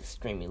FBI is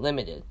extremely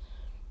limited.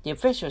 The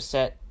official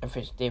said, and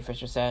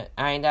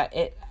that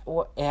it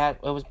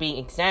was being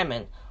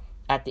examined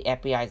at the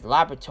FBI's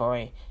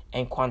laboratory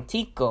in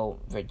Quantico,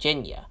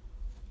 Virginia.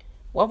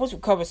 What was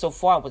recovered so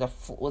far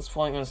was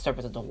floating on the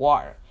surface of the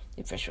water,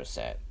 the official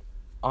said,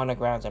 on the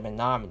grounds of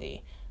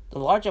Menominee. The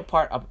larger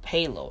part of the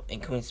payload,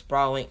 including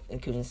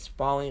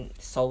sprawling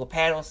solar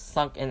panels,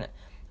 sunk in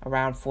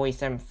around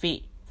 47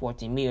 feet,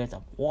 14 meters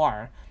of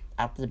water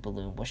after the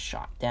balloon was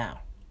shot down.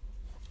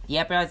 The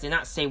apparatus did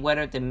not say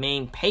whether the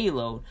main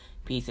payload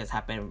pieces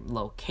have been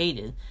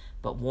located,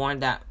 but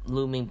warned that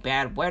looming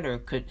bad weather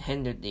could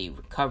hinder the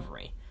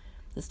recovery.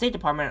 The State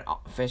Department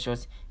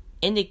officials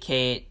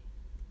indicated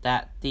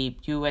that the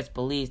U.S.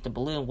 believes the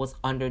balloon was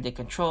under the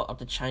control of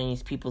the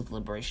Chinese People's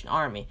Liberation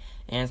Army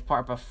and is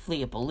part of a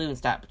fleet of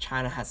balloons that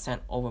China has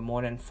sent over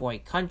more than 40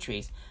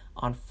 countries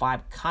on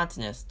 5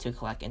 continents to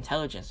collect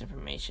intelligence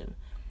information.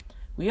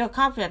 We are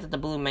confident that the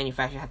balloon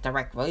manufacturer has a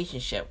direct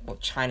relationship with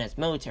China's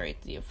military,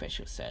 the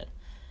official said.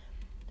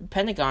 The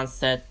Pentagon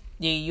said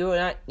the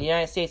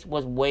United States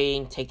was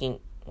weighing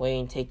taking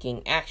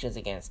actions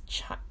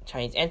against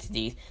Chinese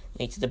entities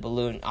linked to the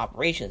balloon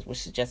operations,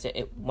 which suggested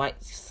it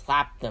might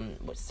slap them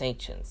with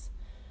sanctions.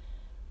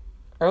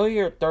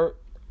 Earlier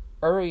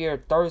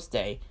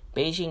Thursday,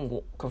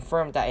 Beijing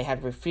confirmed that it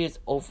had refused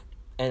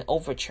an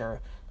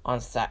overture on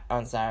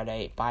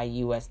Saturday by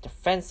U.S.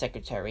 Defense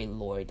Secretary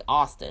Lloyd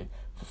Austin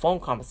for phone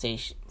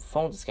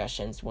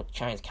discussions with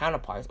China's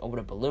counterparts over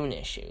the balloon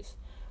issues.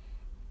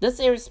 This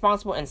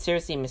irresponsible and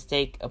seriously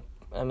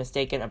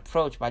mistaken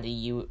approach by the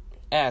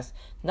U.S.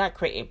 did not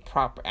create a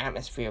proper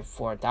atmosphere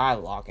for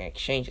dialogue and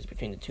exchanges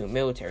between the two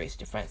militaries,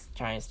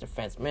 China's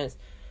defense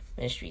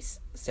ministry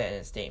said in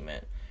a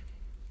statement.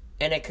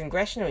 In a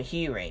congressional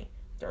hearing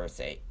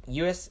Thursday,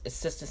 U.S.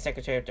 Assistant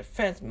Secretary of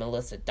Defense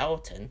Melissa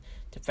Dalton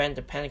defended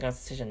the Pentagon's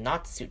decision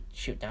not to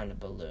shoot down the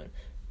balloon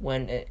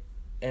when it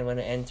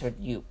entered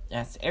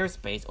U.S.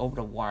 airspace over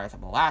the waters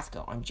of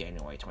Alaska on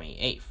January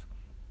 28th.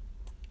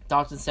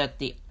 Dalton said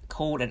the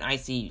cold and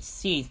icy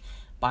seas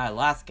by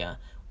Alaska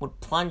would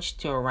plunge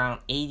to around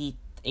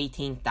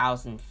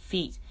 18,000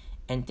 feet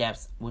in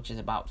depth, which is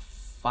about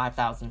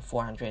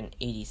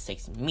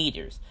 5,486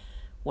 meters,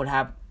 would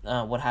have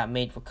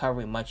made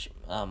recovery much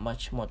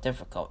more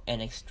difficult and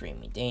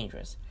extremely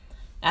dangerous.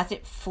 As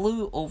it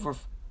flew over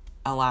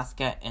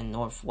Alaska and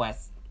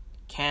northwest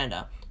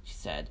Canada, she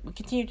said, we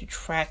continue to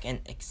track and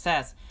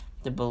assess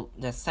the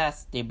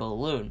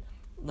balloon,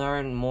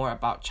 learn more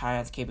about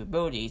China's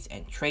capabilities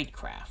and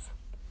tradecraft.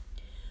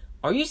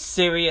 Are you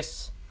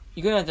serious?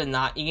 You're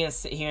gonna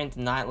sit here and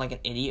deny it like an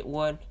idiot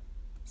would?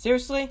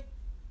 Seriously?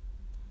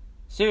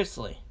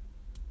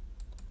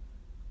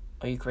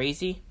 Are you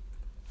crazy?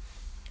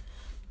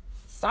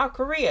 South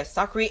Korea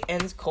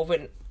ends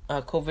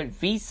COVID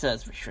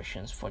visas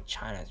restrictions for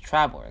China's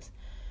travelers.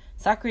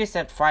 South Korea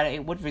said Friday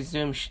it would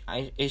resume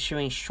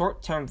issuing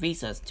short-term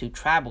visas to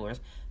travelers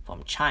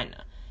from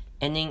China,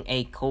 ending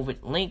a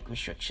COVID-linked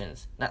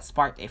restrictions that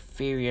sparked a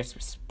furious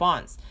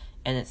response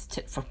and its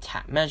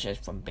tit-for-tat measures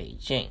from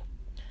Beijing.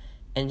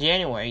 In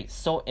January,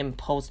 Seoul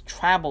imposed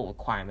travel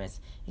requirements,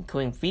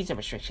 including visa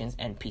restrictions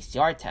and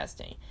PCR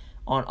testing,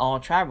 on all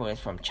travelers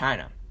from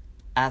China,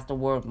 as the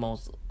world's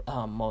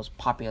most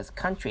populous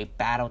country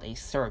battled a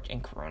surge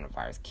in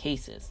coronavirus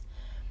cases.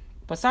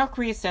 But South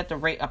Korea said the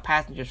rate of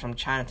passengers from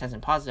China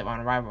testing positive on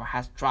arrival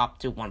has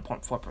dropped to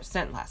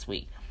 1.4% last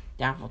week,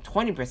 down from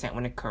 20%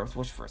 when the curve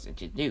was first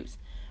introduced.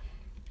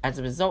 As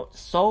a result,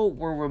 Seoul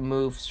will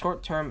remove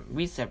short-term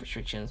visa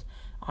restrictions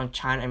on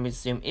China and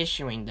resume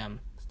issuing them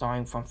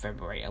starting from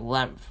February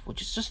 11th,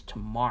 which is just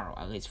tomorrow,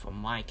 at least from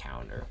my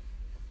calendar.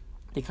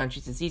 The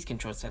country's disease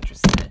control center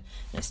said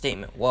in a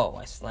statement. Whoa,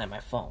 I slammed my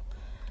phone.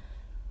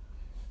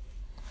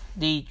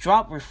 The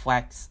drop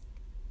reflects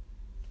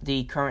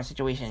the current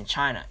situation in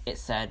China, it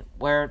said,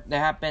 where there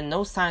have been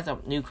no signs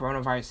of new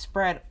coronavirus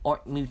spread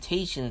or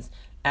mutations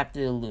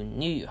after the Lunar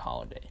New Year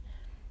holiday.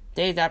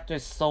 Days after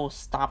Seoul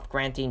stopped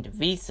granting the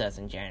visas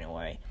in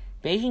January,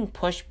 Beijing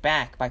pushed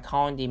back by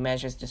calling the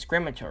measures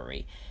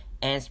discriminatory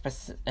and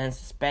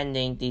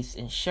suspending these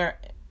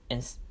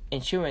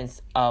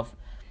issuance of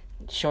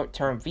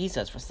short-term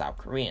visas for South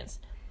Koreans.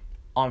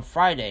 On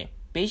Friday,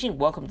 Beijing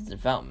welcomed the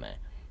development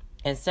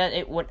and said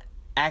it would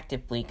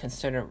actively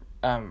consider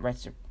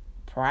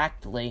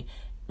proactively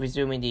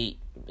resuming the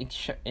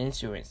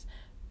issuance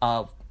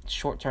of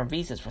short-term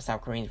visas for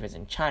South Koreans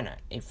visiting China,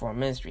 a foreign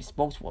ministry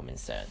spokeswoman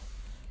said.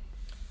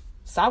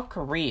 South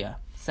Korea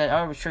said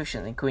other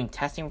restrictions, including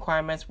testing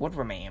requirements, would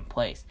remain in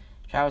place.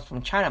 Travelers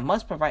from China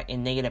must provide a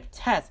negative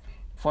test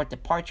for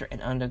departure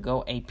and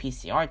undergo a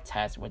PCR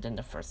test within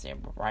the first day of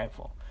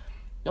arrival.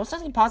 Those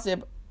testing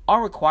positive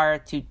are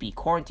required to be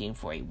quarantined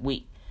for a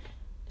week.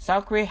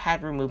 South Korea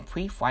had removed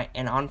pre-flight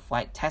and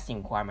on-flight testing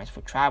requirements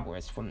for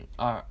travelers from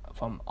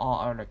all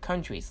other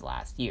countries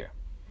last year.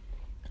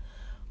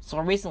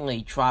 Seoul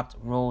recently dropped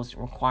rules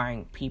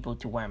requiring people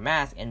to wear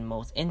masks in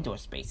most indoor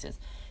spaces,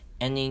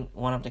 ending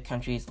one of the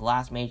country's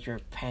last major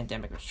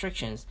pandemic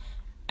restrictions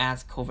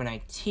as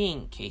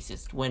COVID-19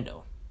 cases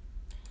dwindle.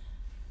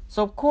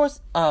 So of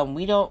course, I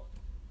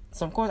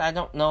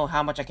don't know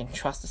how much I can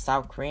trust the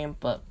South Korean,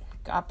 but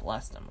God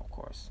bless them, of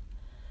course.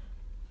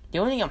 The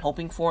only thing I'm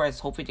hoping for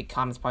is hopefully the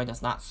Communist Party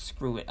does not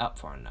screw it up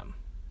for them.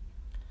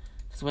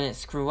 Because when it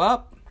screw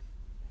up,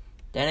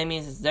 then it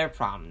means it's their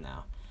problem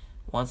now.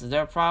 Once it's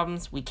their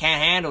problems, we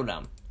can't handle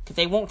them. Because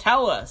they won't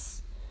tell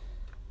us.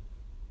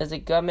 As a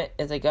government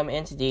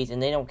entities,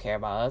 and they don't care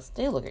about us.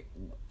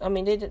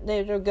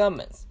 They're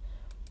governments.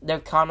 They're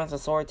communist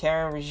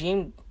authoritarian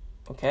regime,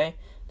 okay?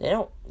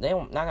 They're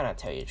not gonna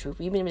tell you the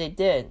truth. Even if they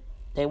did,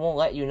 they won't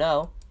let you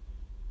know.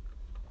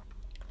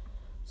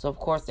 So of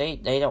course they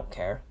don't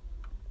care.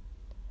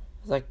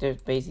 It's like they're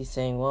basically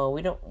saying,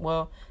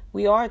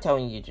 we are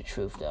telling you the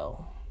truth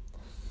though.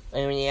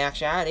 And in the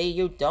actuality,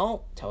 you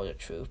don't tell the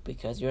truth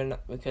because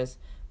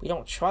we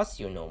don't trust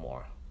you no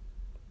more.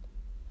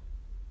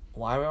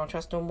 Why we don't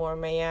trust no more,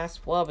 may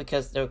ask? Well,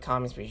 because they're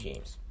communist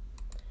regimes.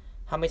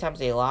 How many times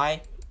they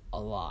lie? A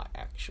lot,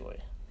 actually.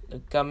 The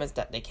governments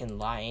that they can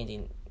lie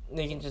anything,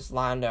 they can just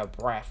lie under their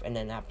breath, and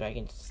then after they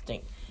can just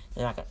think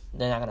they're not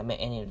gonna admit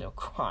any of their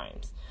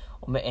crimes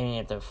or admit any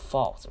of their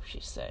faults, if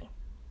she say.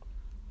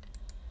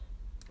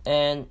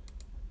 And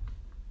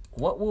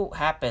what will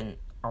happen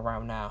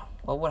around now?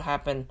 What would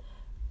happen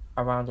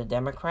around the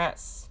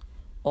Democrats?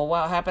 Or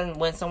what happened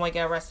when someone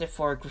got arrested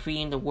for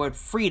graffitiing the word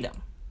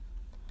freedom?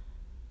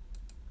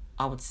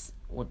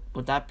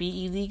 Would that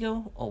be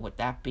illegal, or would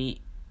that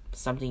be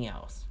something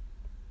else?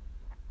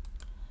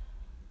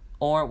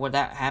 Or would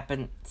that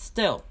happen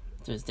still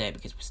to this day?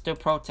 Because we're still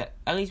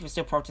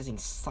protesting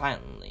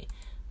silently.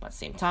 But at the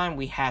same time,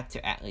 we had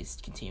to at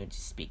least continue to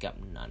speak up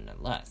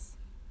nonetheless.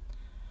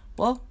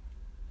 Well,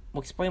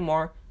 we'll explain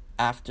more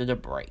after the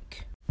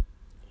break.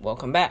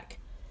 Welcome back.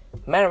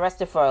 Man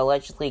arrested for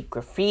allegedly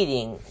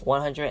graffitiing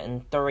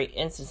 130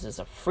 instances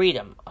of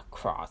freedom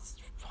across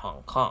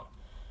Hong Kong.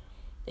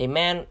 A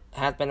man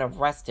has been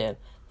arrested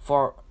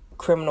for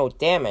criminal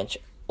damage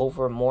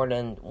over more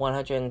than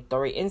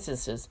 130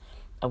 instances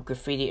of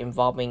graffiti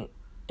involving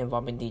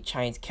the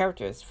Chinese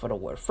characters for the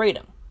word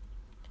freedom.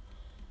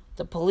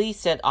 The police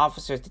said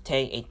officers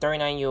detained a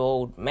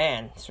 39-year-old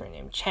man,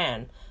 surnamed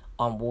Chan,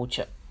 on Wall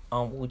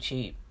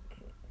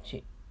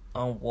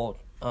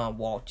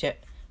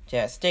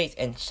Estates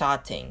and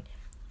Shating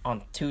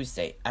on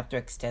Tuesday after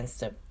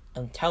extensive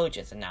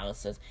intelligence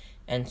analysis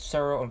and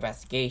thorough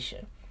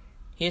investigation.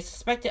 He is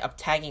suspected of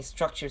tagging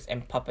structures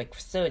and public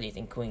facilities,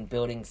 including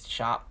buildings,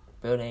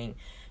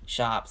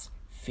 shops,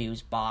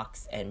 fuse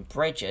box, and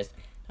bridges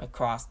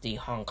across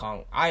Hong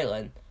Kong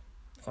Island,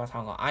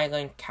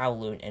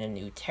 Kowloon, and the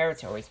new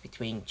territories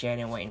between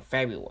January and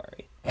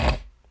February. The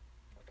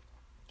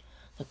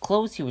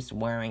clothes he was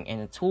wearing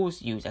and the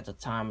tools used at the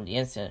time of the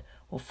incident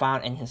were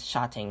found in his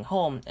Shating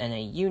home and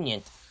a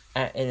unit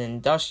at an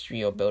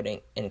industrial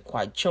building in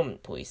Kwai Chung,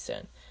 police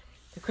said.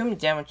 The criminal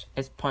damage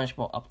is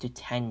punishable up to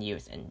 10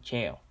 years in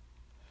jail.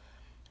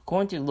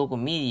 According to local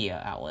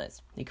media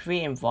outlets, the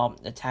graffiti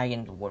involved the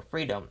tagging the word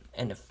freedom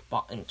in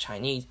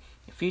Chinese,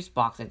 the fuse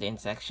box at the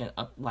intersection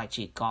of Lai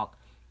Chi Kok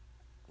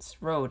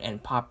Road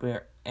and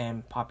popular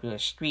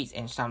streets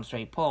in Sham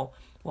Shui Po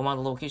were among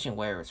the location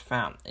where it was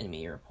found, in the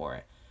media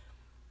report.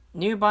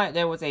 Nearby,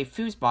 there was a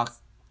fuse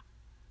box,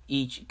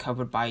 each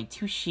covered by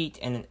 2 sheets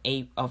and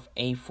an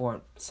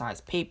A4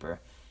 size paper.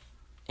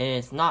 It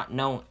is not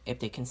known if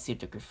they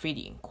conceived the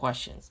graffiti in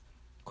questions.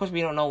 Of course,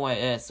 we don't know what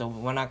it is, so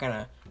we're not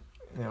gonna,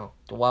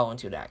 dwell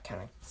into that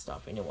kind of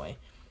stuff anyway.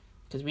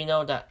 Because we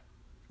know that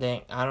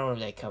I don't know if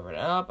they covered it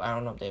up. I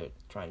don't know if they were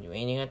trying to do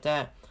anything like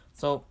that.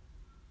 So,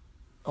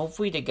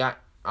 hopefully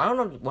I don't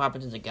know what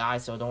happened to the guy,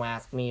 so don't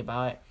ask me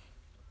about it.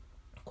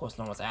 Of course,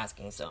 no one's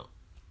asking, so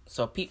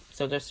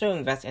they're still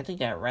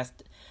investigating. I think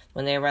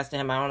when they arrested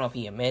him, I don't know if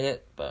he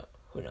admitted, but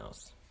who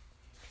knows.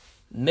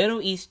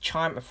 Middle East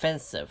charm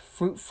offensive,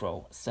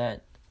 fruitful,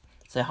 said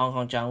Hong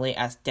Kong Zhang Li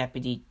as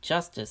Deputy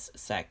Justice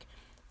Sec.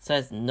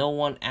 Says no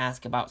one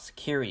asked about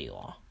security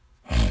law.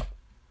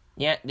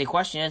 Yeah, the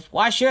question is,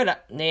 why should I?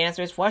 The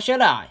answer is, why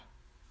should I?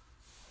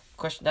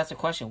 That's the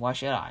question, why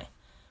should I?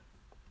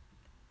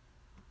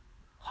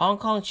 Hong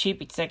Kong Chief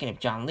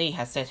Executive Zhang Li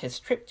has said his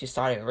trip to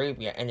Saudi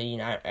Arabia and the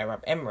United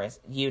Arab Emirates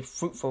yielded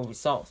fruitful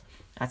results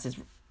as his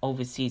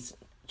overseas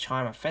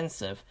charm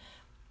offensive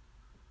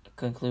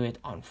concluded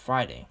on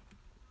Friday.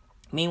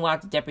 Meanwhile,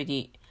 the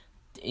Deputy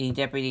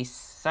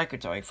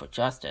Secretary for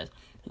Justice,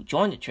 who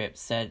joined the trip,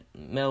 said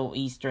Middle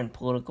Eastern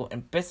political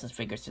and business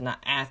figures did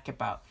not ask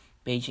about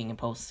Beijing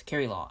imposed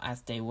security law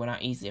as they were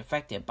not easily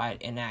affected by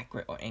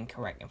inaccurate or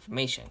incorrect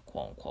information,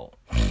 quote-unquote.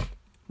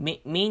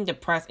 Meeting the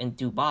press in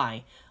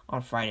Dubai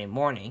on Friday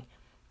morning,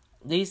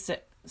 Li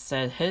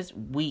said his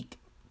week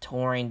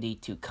touring the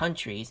 2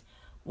 countries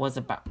was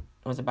about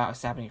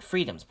establishing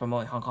freedoms,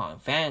 promoting Hong Kong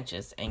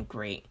advantages, and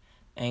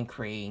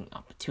creating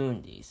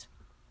opportunities.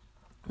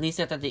 Li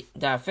said that the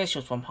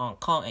officials from Hong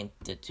Kong and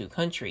the 2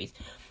 countries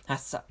have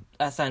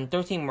signed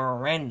 13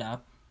 memoranda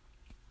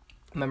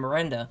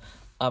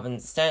of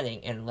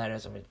understanding and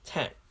letters of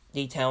intent,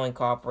 detailing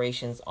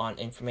cooperations on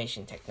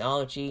information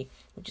technology,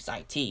 which is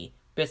IT,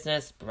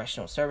 business,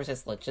 professional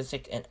services,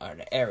 logistics, and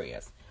other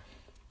areas.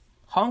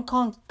 Hong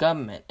Kong's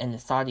government and the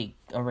Saudi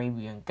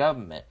Arabian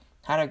government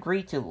had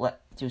agreed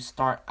to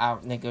start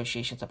out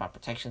negotiations about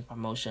protection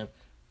promotion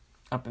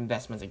of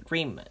investments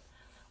agreement,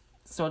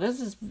 So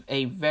this is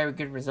a very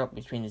good result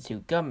between the two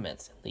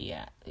governments, Lee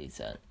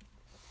said.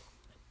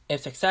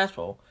 If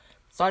successful,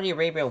 Saudi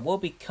Arabia will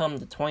become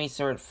the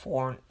 23rd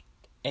foreign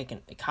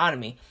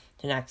economy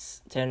to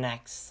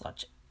enact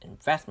such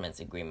investments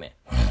agreement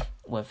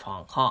with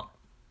Hong Kong.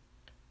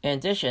 In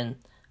addition,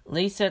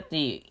 Lee said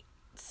the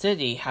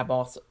city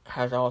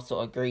has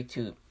also agreed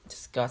to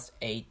discuss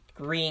a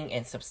green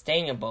and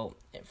sustainable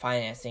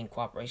financing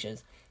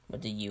cooperations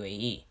with the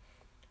UAE.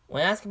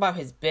 When asked about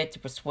his bid to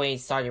persuade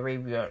Saudi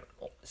Arabia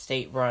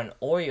state-run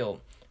oil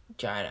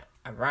giant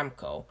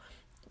Aramco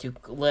to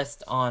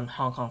list on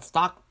Hong Kong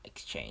Stock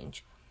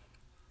Exchange,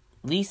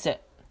 Lee said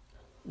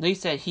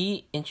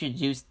he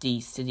introduced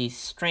the city's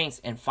strengths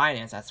in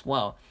finance as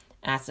well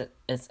as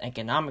its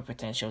economic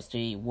potential to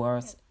the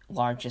world's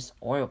largest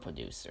oil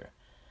producer.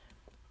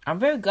 I'm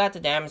very glad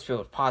that the atmosphere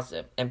was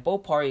positive, and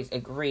both parties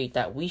agreed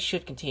that we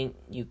should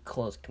continue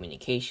close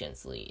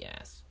communications, Lee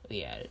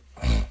added.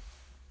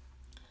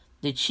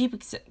 The chief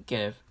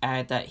executive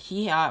added that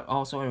he had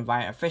also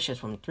invited officials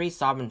from 3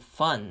 sovereign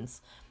funds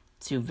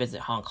to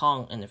visit Hong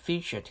Kong in the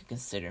future to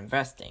consider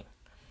investing.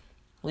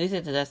 Lee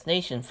said the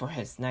destination for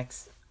his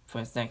next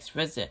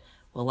visit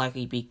will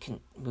likely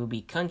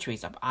be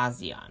countries of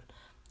ASEAN,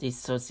 the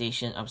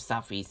Association of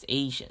Southeast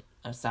Asian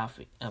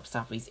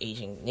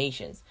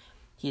Nations.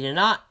 He did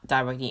not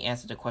directly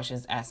answer the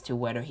questions as to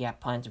whether he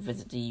had planned to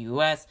visit the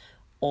U.S.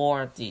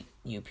 or the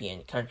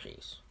European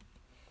countries.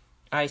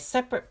 At a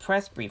separate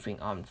press briefing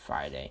on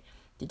Friday,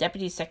 the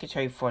Deputy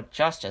Secretary for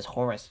Justice,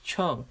 Horace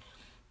Chung,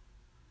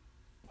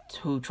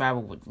 who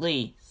traveled with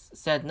Lee,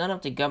 said none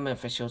of the government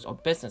officials or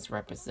business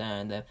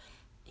representatives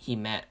he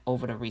met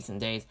over the recent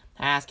days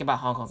had asked about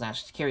Hong Kong's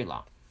national security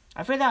law.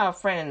 I fear that our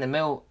friends in the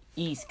Middle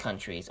East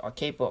countries are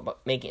capable of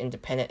making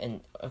independent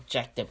and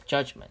objective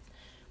judgments.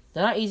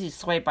 They're not easily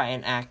swayed by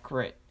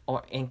inaccurate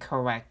or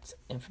incorrect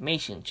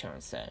information, Chung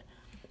said.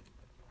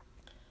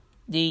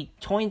 The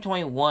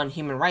 2021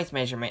 Human Rights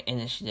Measurement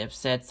Initiative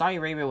said Saudi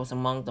Arabia was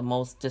among the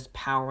most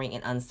disempowering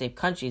and unsafe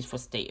countries for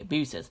state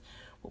abuses,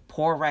 with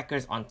poor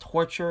records on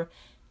torture,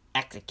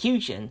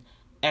 execution,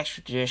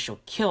 extrajudicial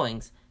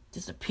killings,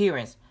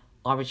 disappearance,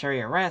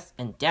 arbitrary arrest,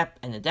 and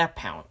the death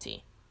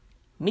penalty.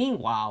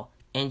 Meanwhile,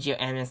 NGO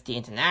Amnesty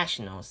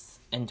International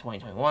in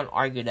 2021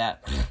 argued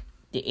that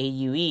the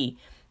AUE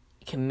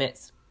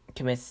commits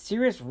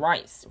serious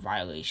rights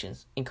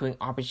violations, including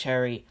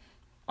arbitrary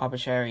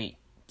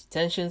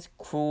detentions,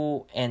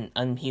 cruel and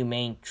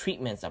inhumane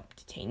treatments of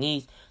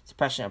detainees,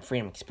 suppression of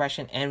freedom of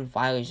expression, and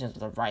violations of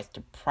the rights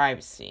to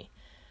privacy.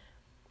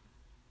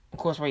 Of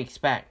course, what do you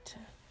expect?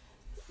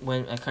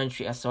 When a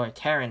country is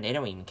authoritarian, they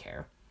don't even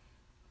care.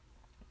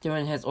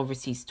 During his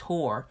overseas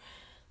tour,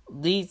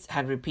 Lee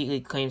had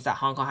repeatedly claimed that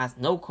Hong Kong has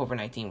no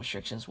COVID-19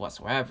 restrictions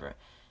whatsoever.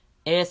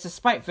 It is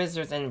despite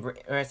visitors and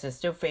residents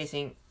still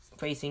facing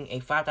a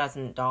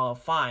 $5,000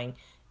 fine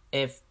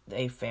if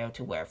they fail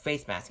to wear a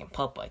face mask in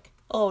public.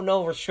 Oh,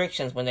 no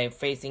restrictions when they're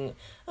facing...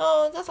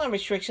 Oh, that's not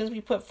restrictions. We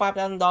put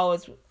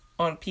 $5,000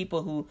 on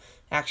people who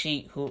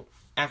actually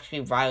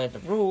violate the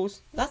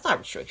rules. That's not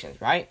restrictions,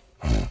 right?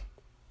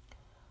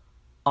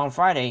 On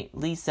Friday,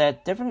 Lee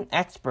said different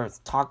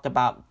experts talked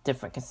about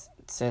different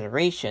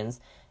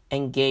considerations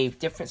and gave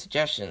different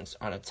suggestions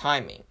on the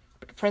timing,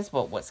 but the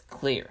principle was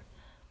clear.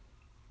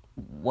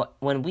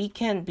 When we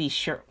can be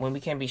sure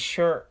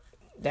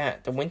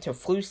that the winter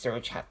flu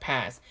surge had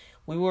passed,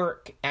 we will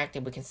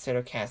actively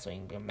consider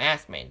canceling the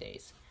mask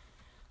mandates.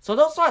 So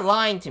don't start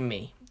lying to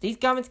me. These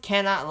governments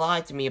cannot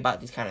lie to me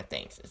about these kind of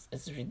things.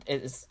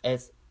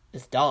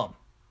 It's dumb.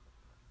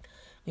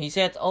 He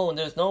said, "Oh,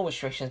 there's no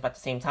restrictions," but at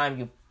the same time,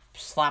 you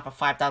slap a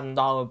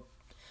 $5,000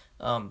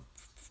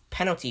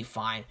 penalty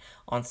fine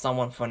on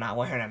someone for not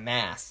wearing a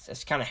mask.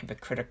 It's kind of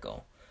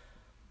hypocritical.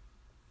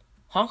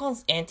 Hong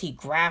Kong's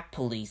anti-graft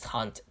police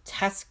hunt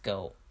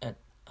Tesco's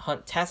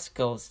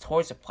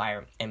toy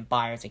supplier and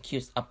buyers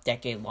accused of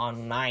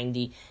decade-long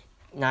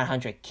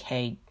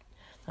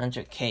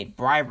 900K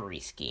bribery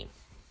scheme.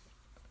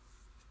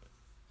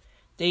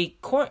 The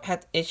court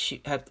had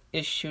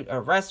issued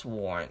arrest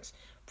warrants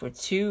for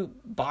two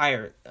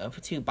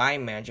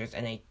buying managers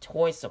and a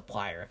toy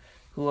supplier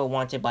who were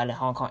wanted by the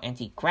Hong Kong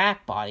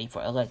anti-graft body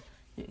for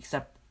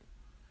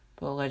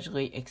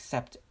allegedly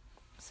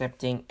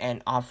accepting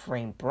and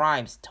offering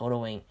bribes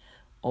totaling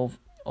over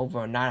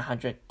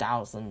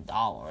 $900,000.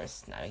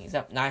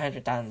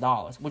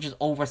 $900,000, which is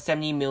over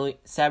 $7 million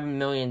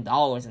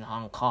in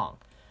Hong Kong.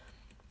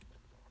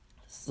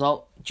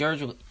 So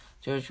George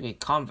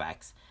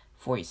Convex,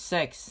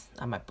 46,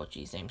 I might butcher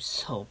his name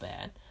so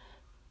bad.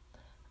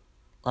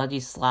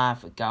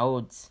 Ladislav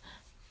Gauds,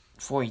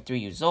 43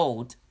 years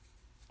old,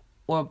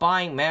 were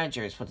buying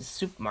managers for the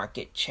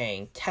supermarket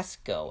chain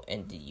Tesco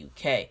in the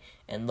UK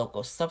and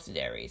local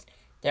subsidiaries.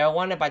 They are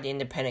wanted by the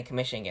Independent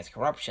Commission Against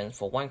Corruption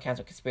for one count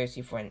of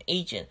conspiracy for an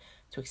agent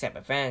to accept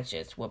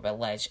advantages, with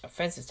alleged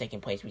offenses taking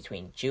place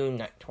between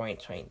June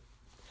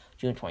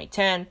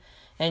 2010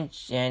 and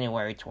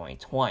January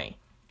 2020.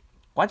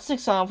 Why does it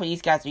take so long for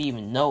these guys to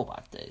even know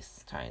about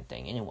this kind of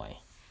thing anyway?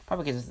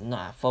 Probably because it's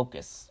not a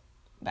focus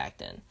back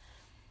then.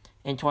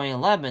 In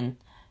 2011,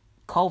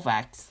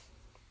 Kovacs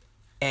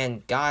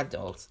and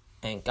Gatos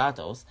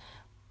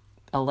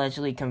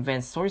allegedly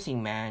convinced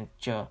sourcing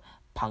manager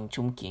Pang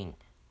Chungking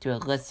to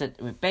elicit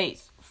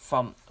rebates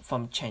from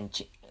Chen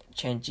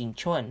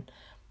Jingchun,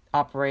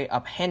 operator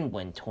of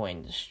Henwen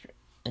Toy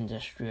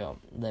Industrial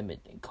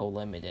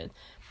Co-Limited,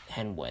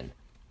 Henwen.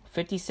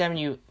 57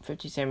 years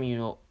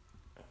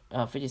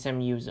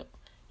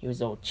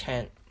old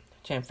Chen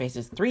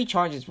faces 3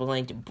 charges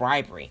relating to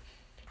bribery,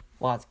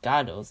 while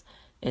Gatos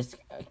is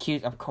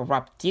accused of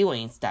corrupt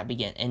dealings that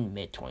began in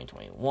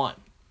mid-2021.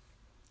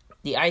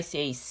 The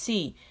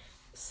ICAC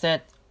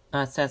says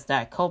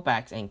that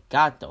Kovacs and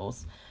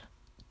Gatos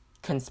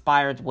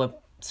conspired with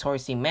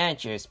sourcing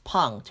managers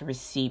Pang to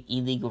receive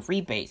illegal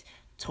rebates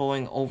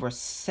totaling over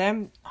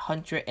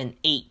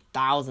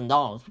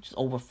 $708,000, which is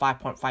over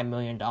 $5.5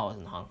 million in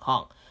Hong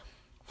Kong,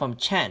 from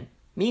Chen.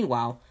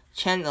 Meanwhile,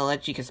 Chen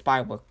allegedly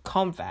conspired with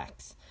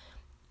Kovacs,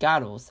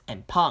 Gatos,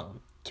 and Pang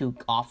to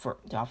offer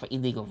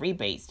illegal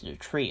rebates to the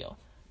trio.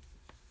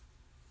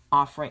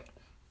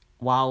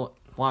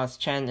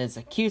 Whilst Chen is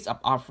accused of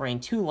offering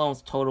 2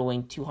 loans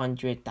totaling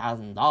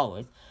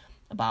 $200,000,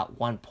 about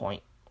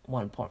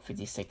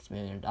 $1.56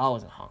 million in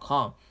Hong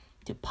Kong,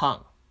 to Pang.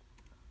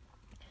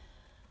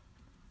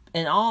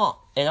 In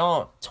all,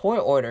 toy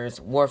orders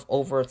worth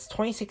over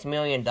 $26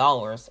 million,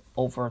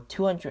 over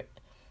 200,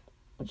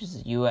 which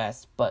is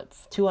US, but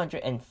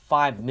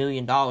 $205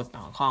 million in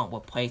Hong Kong were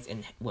placed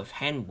with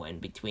Henwen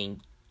between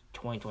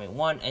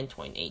 2021 and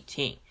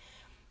 2018.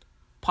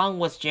 Pang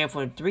was jailed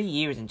for 3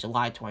 years in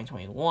July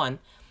 2021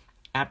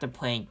 after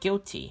pleading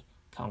guilty.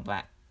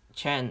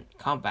 Chen,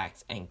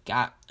 Kovacs, and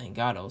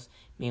Gatos,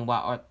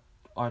 meanwhile,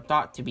 are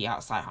thought to be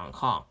outside Hong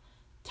Kong.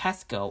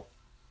 Tesco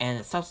and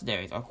its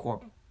subsidiaries are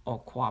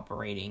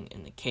cooperating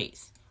in the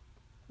case.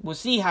 We'll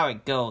see how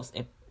it goes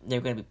if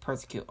they're going to be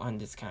persecuted on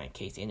this kind of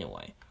case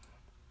anyway.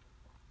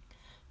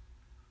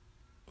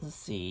 Let's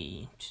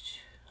see.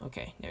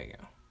 Okay, there you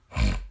go.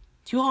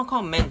 2 Hong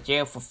Kong men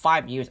jailed for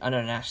 5 years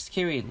under the national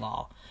security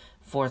law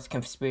for its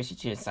conspiracy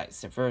to incite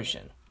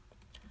subversion.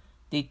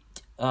 The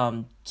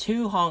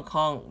 2 Hong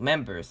Kong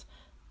members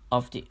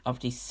of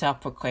the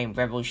self-proclaimed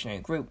revolutionary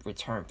group,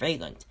 Return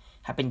Valiant,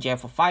 have been jailed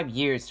for 5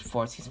 years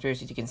for its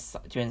conspiracy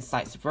to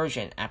incite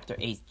subversion after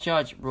a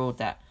judge ruled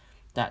that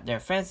their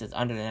offenses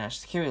under the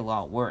national security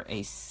law were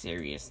a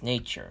serious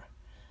nature.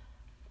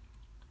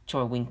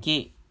 Choi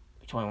Wing-ki,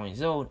 21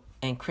 years old,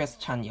 and Chris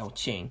Chan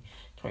Yao-ching,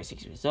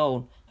 26 years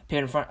old,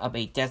 appeared in front of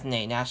a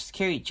designated national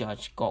security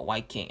judge, Goh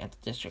Wai King, at the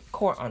district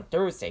court on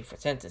Thursday for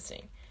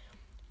sentencing.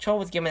 Cho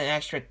was given an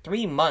extra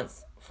 3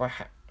 months for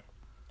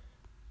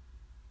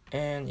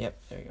there you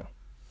go.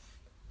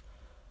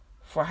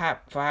 For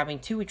having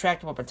 2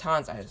 retractable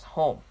batons at his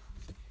home,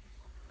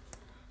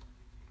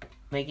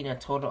 making a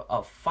total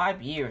of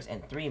 5 years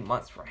and 3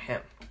 months for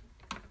him.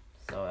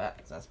 So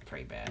that's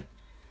pretty bad.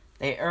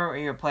 They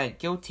earlier pled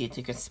guilty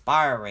to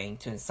conspiring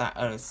to incite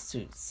others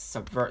to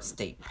subvert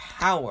state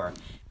power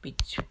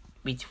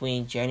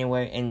between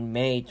January and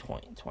May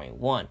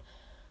 2021.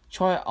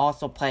 Choi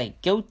also pled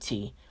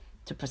guilty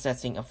to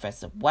possessing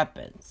offensive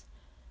weapons.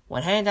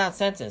 When handing down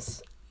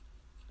sentence,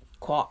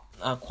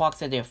 Kwok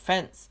said the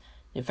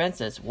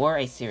offenses were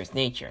a serious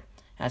nature,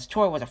 as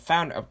Choi was a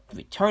founder of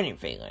Returning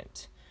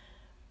Valiant.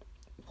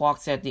 Kwok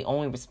said the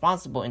only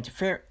responsible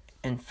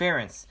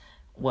interference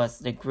was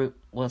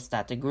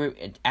that the group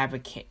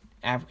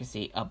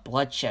advocacy of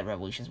bloodshed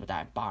revolutions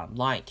without a bottom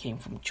line came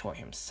from Choi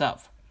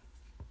himself.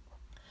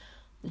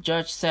 The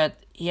judge said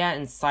he had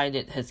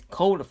incited his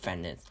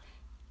co-defendants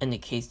in the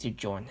case to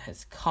join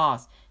his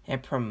cause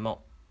and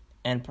promote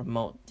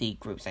the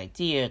group's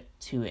idea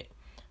to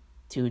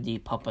the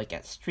public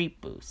at street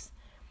booths.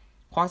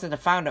 Kwok said the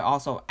founder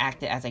also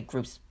acted as a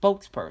group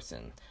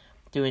spokesperson,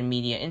 doing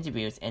media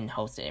interviews and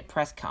hosted a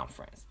press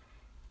conference.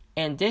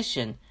 In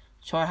addition,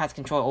 Choi has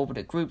control over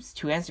the group's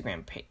 2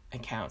 Instagram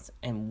accounts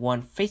and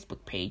 1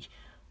 Facebook page,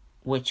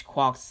 which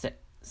Kwok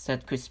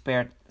said could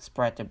spread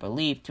the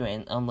belief to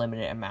an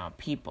unlimited amount of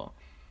people.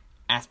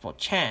 As for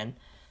Chan,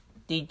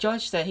 the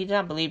judge said he did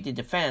not believe the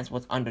defendant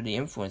was under the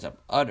influence of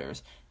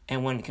others,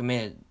 and when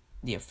committed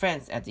the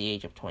offense at the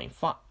age of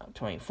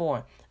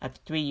 24, after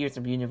 3 years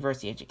of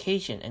university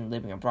education and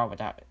living abroad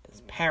without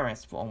his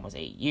parents for almost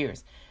 8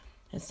 years.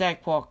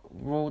 Instead, Kwok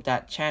ruled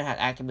that Chan had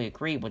actively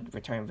agreed with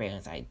Return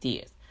Valiant's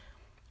ideas.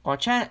 While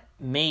Chan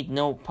made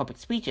no public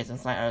speeches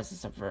inciting others to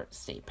subvert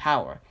state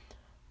power,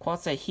 Kwok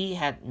said he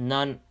had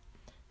nonetheless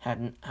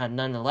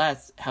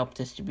helped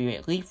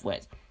distribute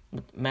leaflets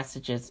with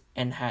messages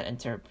and had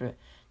interpreted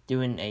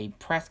during a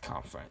press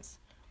conference.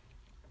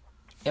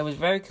 It was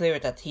very clear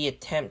that he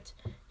attempted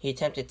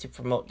to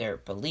promote their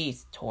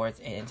beliefs towards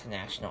an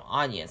international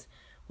audience,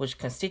 which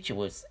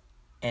constitutes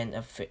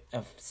a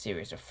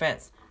serious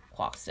offense,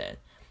 Kwok said.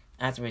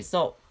 As a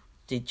result,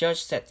 the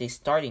judge set the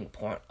starting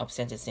point of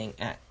sentencing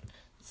at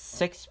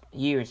 6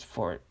 years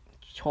for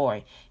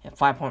Choi and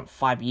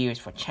 5.5 years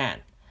for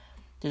Chan.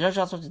 The judge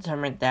also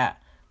determined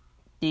that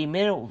the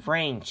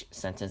middle-range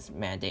sentence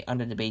mandate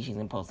under the Beijing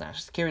imposed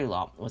national security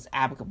law was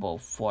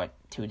applicable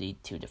to the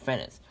 2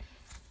 defendants.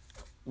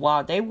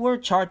 While they were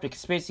charged with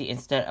conspiracy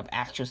instead of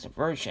actual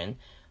subversion,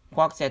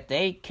 Kwok said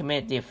they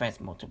committed the offense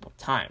multiple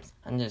times.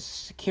 Under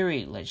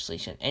security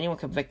legislation, anyone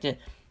convicted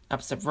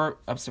of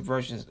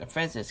subversion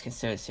offenses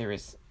considered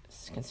serious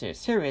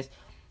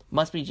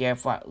must be jailed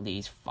for at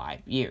least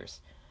 5 years.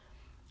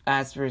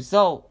 As a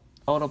result,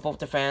 although both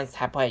defendants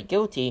had pleaded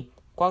guilty,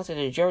 Kwok said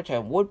the jail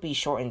term would be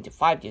shortened to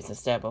 5 years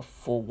instead of the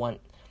full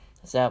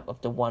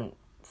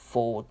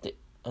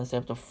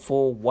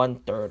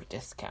 1/3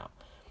 discount.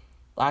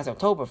 Last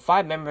October,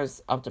 5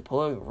 members of the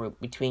political group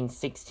between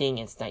 16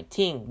 and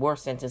 19 were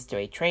sentenced to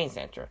a training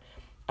center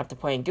after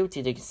pleading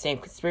guilty to the same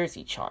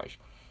conspiracy charge.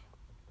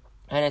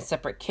 And a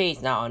separate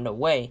case now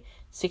underway,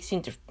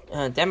 16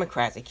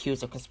 Democrats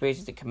accused of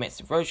conspiracy to commit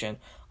subversion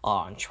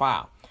are on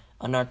trial.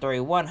 Another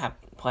 31 have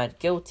pled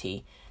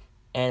guilty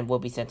and will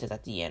be sentenced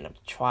at the end of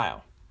the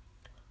trial.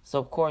 So,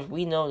 of course,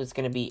 we know it's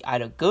going to be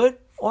either good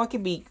or it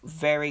could be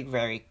very,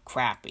 very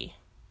crappy.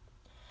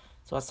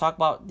 So let's talk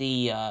about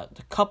the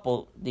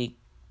couple, the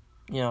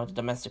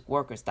domestic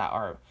workers that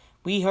are.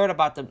 We heard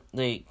about the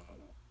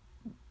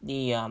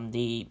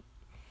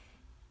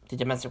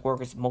domestic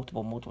workers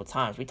multiple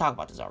times. We talked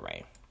about this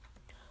already.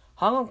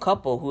 Hong Kong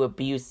couple who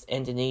abused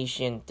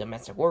Indonesian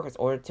domestic workers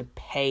ordered to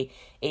pay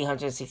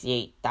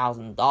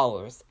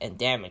 $868,000 in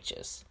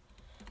damages.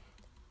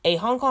 A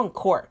Hong Kong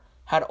court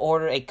had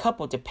ordered a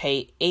couple to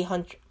pay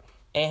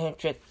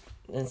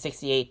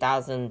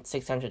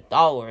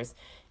 $868,600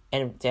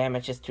 in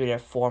damages to their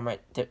former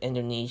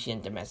Indonesian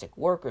domestic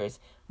workers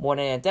more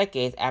than a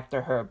decade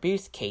after her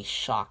abuse case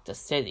shocked the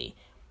city.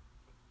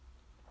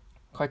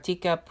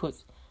 Kartika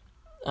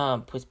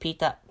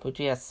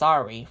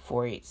Puspitasari,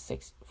 4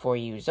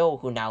 years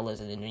old, who now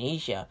lives in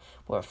Indonesia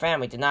with her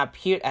family, did not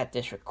appear at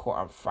district court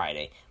on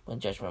Friday when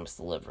the judgment was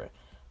delivered.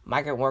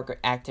 Migrant worker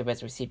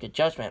activists received a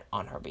judgment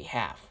on her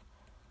behalf.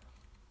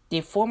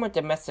 The former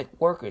domestic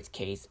workers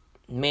case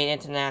made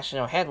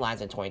international headlines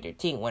in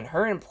 2013 when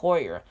her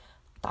employer,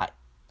 Dai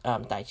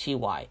Chi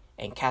Wai,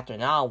 and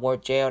Catherine Au were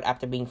jailed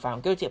after being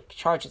found guilty of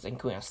charges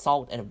including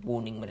assault and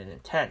wounding with an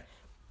intent.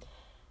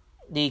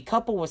 The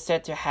couple was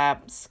said to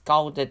have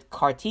scalded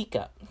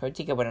Kartika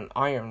with an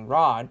iron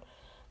rod,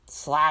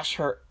 slash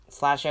her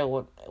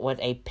with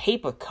a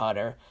paper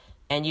cutter,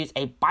 and used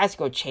a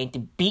bicycle chain to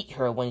beat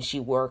her when she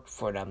worked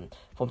for them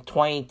from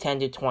 2010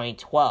 to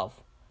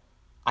 2012.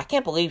 I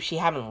can't believe she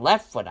hadn't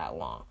left for that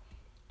long.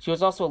 She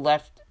was also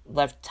left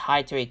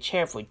tied to a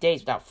chair for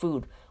days without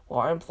food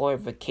while her employer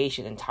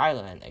vacationed in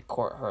Thailand, a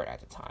court heard at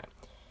the time.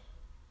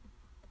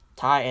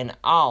 Tai and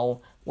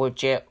Au were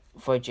jailed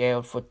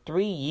for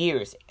 3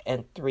 years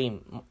and 3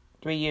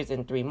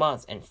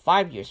 months and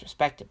 5 years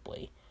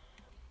respectively.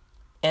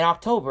 In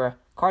October,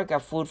 Kartika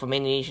flew from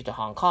Indonesia to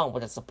Hong Kong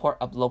with the support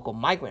of local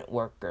migrant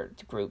worker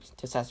groups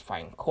to testify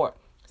in court,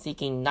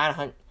 seeking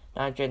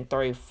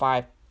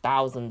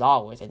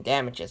 $935,000 in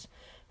damages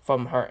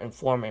from her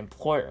former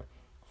employer.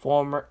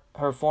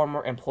 Her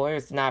former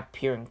employers did not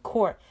appear in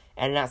court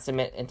and did not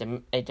submit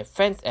a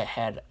defense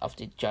ahead of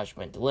the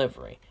judgment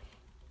delivery.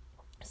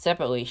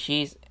 Separately,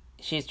 she's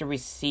to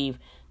receive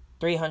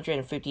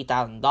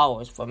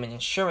 $350,000 from an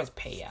insurance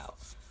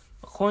payout.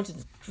 According to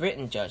the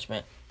written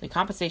judgment, the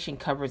compensation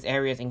covers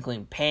areas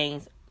including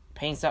pains,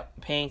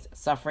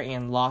 suffering,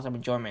 and loss of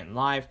enjoyment in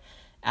life,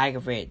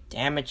 aggravated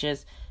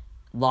damages,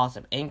 loss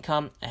of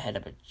income ahead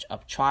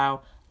of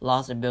trial,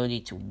 loss of ability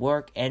to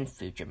work, and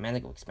future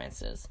medical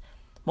expenses.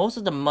 Most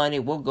of the money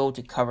will go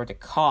to cover the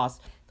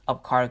cost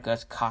of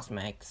Kartika's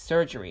cosmetic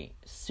surgery,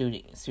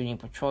 suiting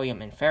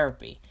petroleum and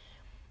therapy.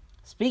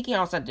 Speaking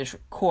outside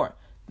district court,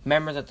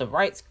 members of the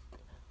rights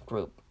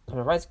group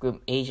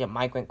Asia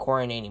Migrant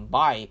Coordinating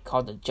Body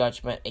called the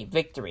judgment a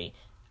victory,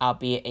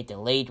 albeit a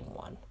delayed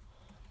one.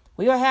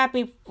 We are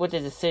happy with the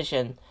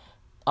decision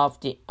of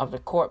the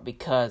court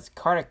because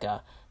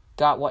Kartika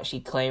got what she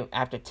claimed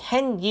after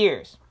 10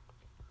 years,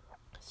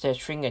 says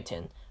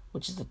Srinathon,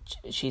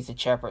 she's the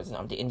chairperson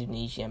of the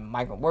Indonesian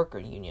Migrant Worker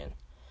Union.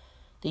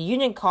 The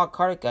union called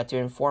Kartika to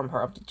inform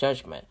her of the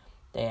judgment,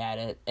 they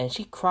added, and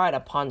she cried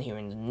upon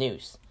hearing the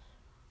news.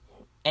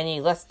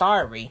 Annie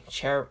Lestari,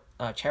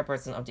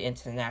 chairperson of the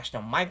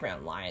International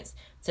Migrant Alliance,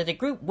 said the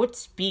group would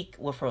speak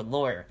with her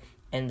lawyer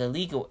and the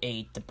legal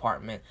aid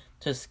department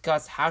to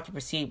discuss how to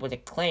proceed with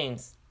claiming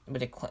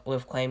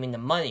the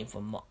money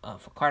for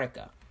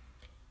Kartika.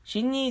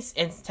 She needs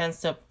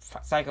intensive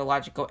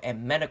psychological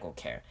and medical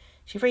care.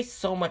 She faced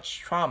so much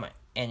trauma,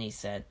 Annie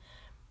said.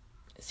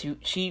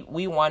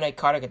 We wanted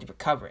Kartika to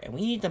recover, and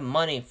we need the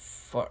money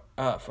for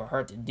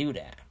her to do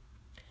that.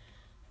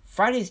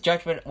 Friday's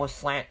judgment was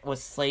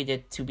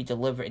slated to be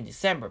delivered in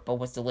December, but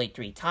was delayed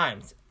 3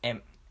 times,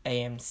 and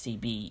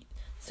AMCB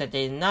said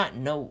they did not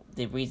know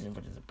the reason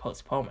for the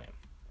postponement.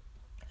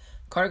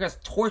 Kartika's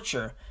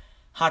torture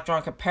had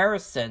drawn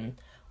comparison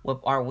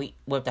with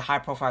the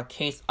high-profile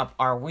case of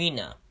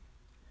Arwina.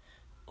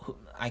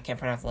 I can't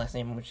pronounce the last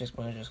name, we're just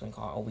going to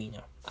call her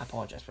Arwina. I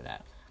apologize for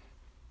that.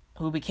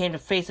 Who became the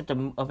face of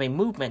a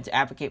movement to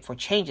advocate for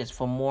changes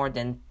for more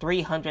than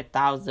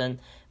 300,000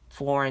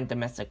 foreign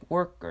domestic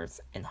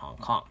workers in Hong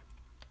Kong.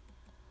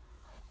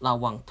 Lau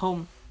Wang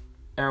Tong,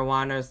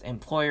 Irwina's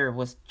employer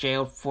was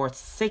jailed for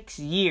 6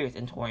 years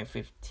in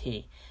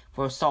 2015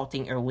 for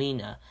assaulting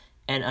Irwina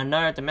and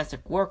another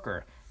domestic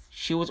worker.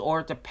 She was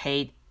ordered to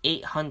pay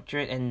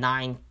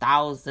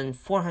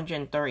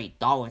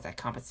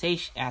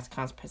 $809,430 as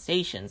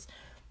compensations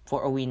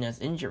for Irwina's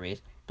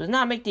injuries, but did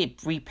not make the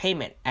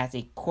repayment as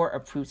a court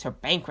approves her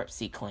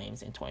bankruptcy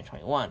claims in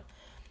 2021.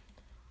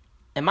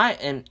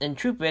 And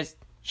truth is,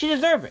 she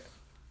deserved it.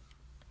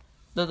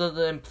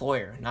 The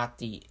employer, not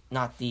the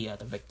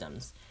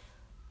victims,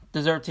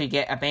 deserve to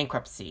get a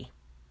bankruptcy.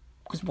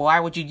 Because why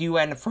would you do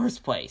that in the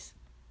first place?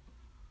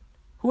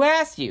 Who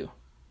asked you?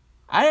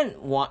 I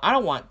don't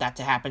want that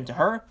to happen to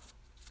her.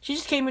 She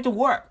just came into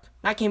work,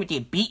 not came in to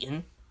get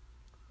beaten.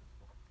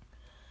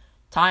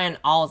 Ty and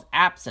All's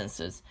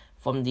absences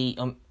from the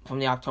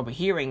October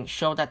hearing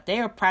showed that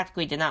they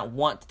practically did not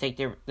want to take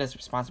this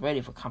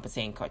responsibility for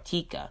compensating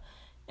Kartika,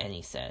 and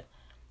he said,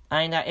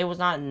 that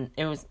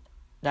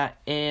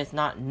it is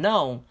not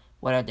known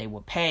whether they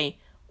will pay,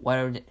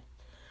 whether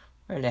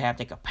they have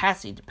the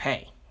capacity to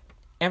pay,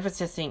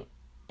 emphasizing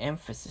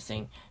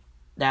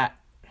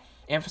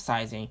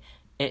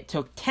it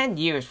took 10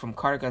 years from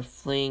Kartika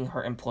fleeing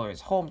her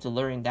employer's home to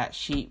learning that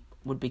she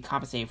would be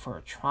compensated for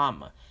her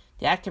trauma.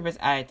 The activist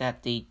added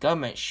that the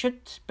government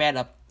should sped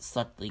up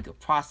such legal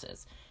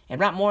process. If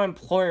more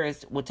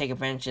employers would take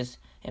advantage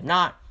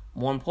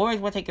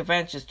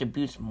to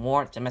boost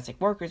more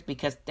domestic workers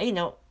because they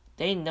know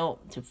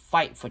to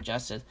fight for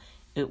justice.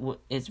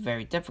 It's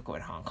very difficult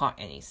in Hong Kong,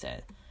 and he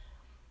said.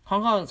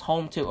 Hong Kong is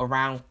home to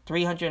around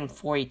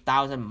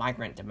 340,000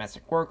 migrant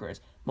domestic workers.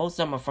 Most of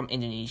them are from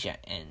Indonesia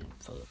and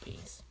the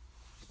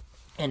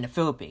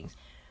Philippines.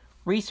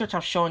 Research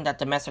has shown that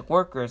domestic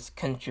workers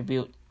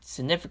contribute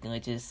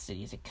significantly to the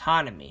city's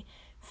economy,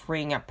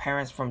 freeing up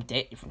parents from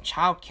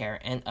childcare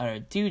and other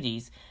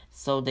duties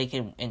so they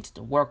can enter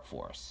the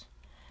workforce.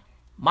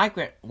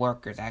 Migrant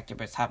workers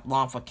activists have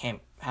long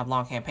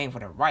campaigned for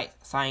their rights,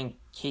 citing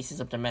cases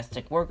of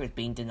domestic workers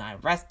being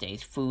denied rest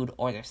days, food,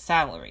 or their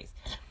salaries.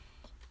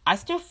 I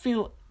still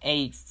feel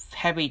a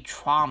heavy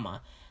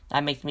trauma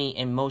that makes me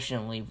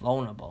emotionally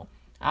vulnerable.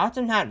 I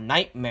often have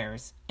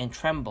nightmares and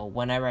tremble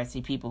whenever I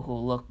see people who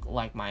look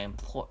like my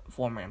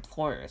former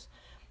employers,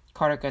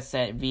 Kartika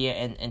said via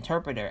an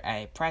interpreter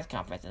at a press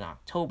conference in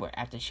October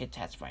after she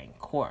testified in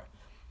court.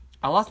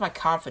 I lost my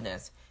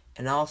confidence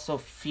and I also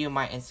feel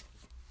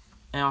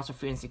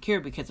insecure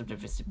because of the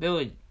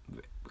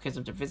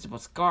visible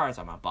scars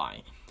on my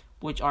body,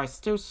 which are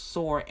still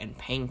sore and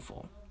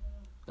painful.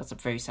 That's a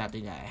very sad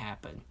thing that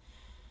happened.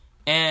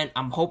 And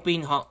I'm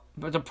hoping,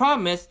 but the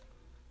problem is,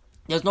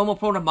 there's no more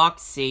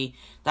pro-democracy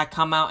that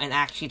come out and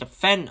actually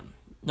defend them.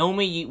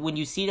 Normally, when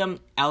you see them,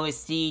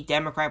 LSD,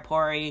 Democrat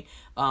Party,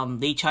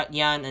 Lee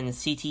Chut-yan and the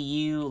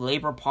CTU,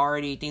 Labour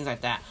Party, things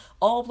like that.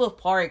 All of those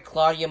parties,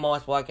 Claudia Mo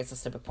as well, I guess the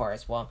Civic Party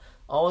as well.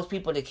 All those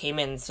people that came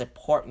in and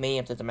support many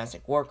of the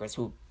domestic workers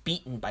who were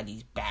beaten by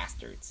these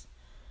bastards.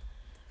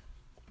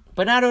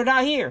 But now they're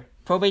not here.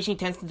 Probation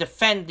tends to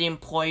defend the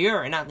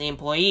employer and not the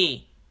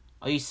employee.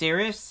 Are you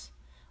serious?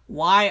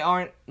 Why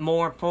aren't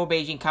more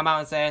pro-Beijing come out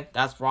and say,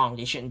 that's wrong,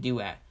 they shouldn't do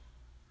that?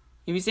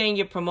 If you're saying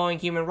you're promoting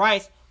human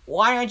rights,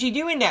 why aren't you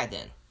doing that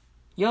then?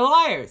 You're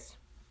liars.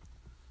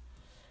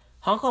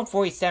 Hong Kong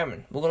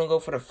 47. We're going to go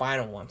for the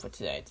final one for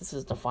today. This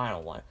is the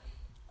final one.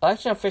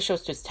 Election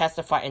officials to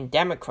testify in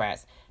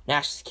Democrats'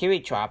 national security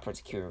trial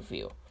prosecutor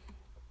review.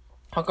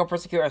 Hong Kong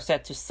prosecutors are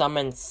set to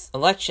summon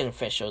election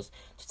officials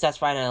to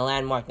testify in a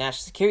landmark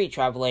national security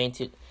trial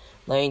relating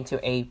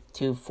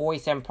to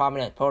 47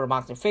 prominent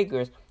pro-democracy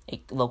figures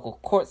local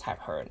courts have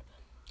heard.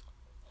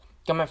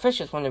 Government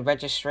officials from the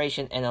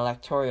Registration and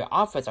Electoral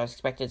Office are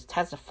expected to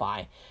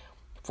testify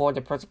for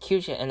the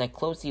prosecution in a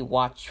closely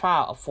watched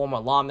trial of former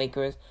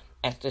lawmakers,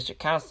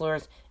 ex-district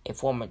councillors, a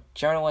former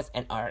journalist,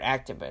 and other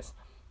activists.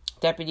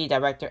 Deputy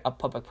Director of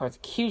Public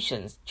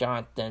Prosecutions,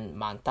 Jonathan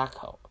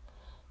Montako,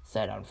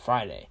 said on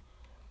Friday.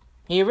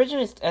 He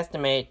originally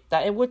estimated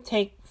that it would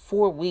take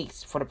 4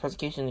 weeks for the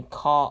prosecution to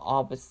call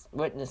all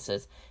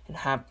witnesses and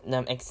have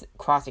them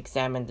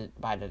cross-examined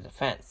by the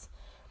defense.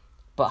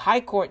 But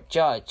High Court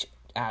Judge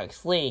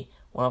Alex Lee,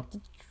 one of the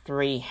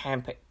three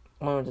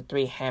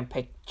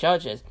handpicked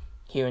judges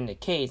hearing the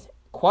case,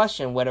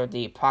 questioned whether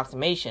the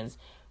approximations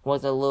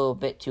was a little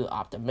bit too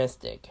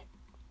optimistic.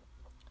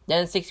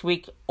 Then 6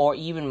 weeks or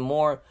even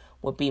more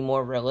would be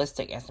more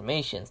realistic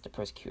estimations, the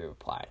prosecutor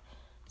replied.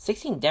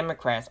 16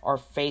 Democrats are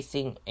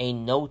facing a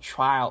no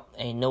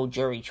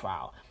jury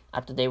trial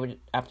after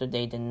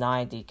they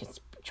denied the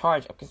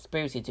charge of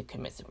conspiracy to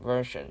commit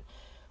subversion,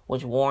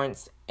 which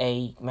warrants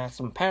a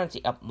maximum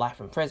penalty of life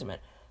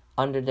imprisonment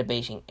under the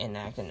Beijing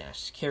enacted national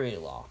security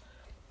law.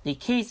 The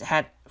case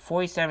had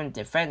 47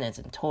 defendants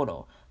in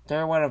total,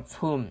 31 of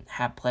whom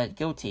have pled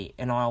guilty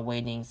and are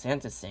awaiting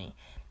sentencing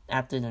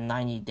after the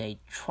 90-day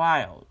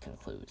trial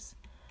concludes.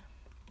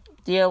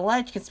 The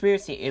alleged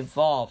conspiracy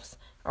evolves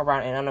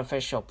around an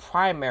unofficial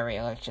primary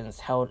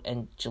elections held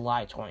in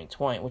July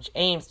 2020, which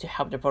aims to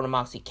help the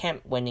pro-democracy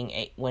camp win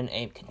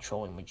a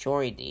controlling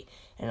majority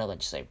in the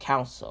Legislative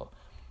Council.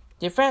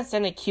 Defense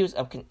then accused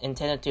of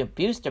intending to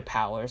abuse their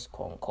powers,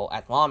 quote-unquote,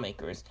 as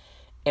lawmakers,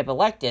 if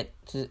elected,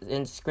 to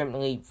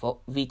indiscriminately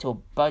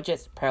veto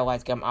budgets,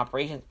 paralyze government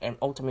operations, and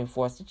ultimately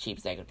force the chief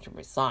executive to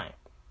resign.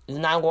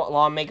 Isn't that what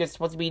lawmakers are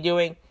supposed to be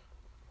doing?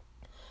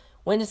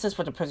 Witnesses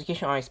for the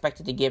prosecution are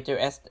expected to give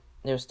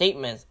their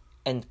statements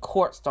in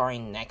court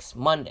starting next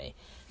Monday.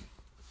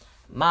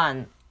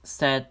 Mang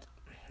said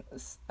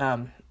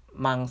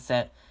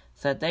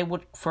they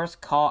would first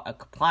call a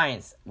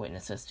compliance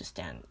witnesses to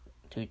stand,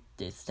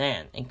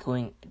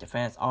 including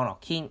defense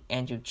Arnold King,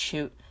 Andrew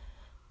Chu,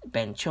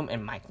 Ben Chum,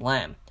 and Mike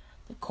Lam.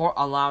 The court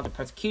allowed the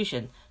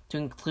prosecution to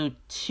include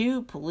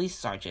 2 police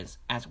sergeants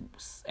as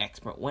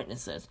expert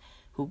witnesses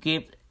who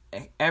gave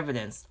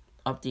evidence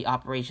of the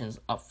operations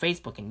of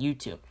Facebook and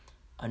YouTube.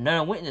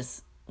 Another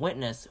witness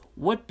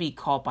would be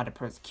called by the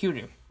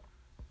prosecutor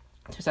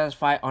to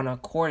testify on a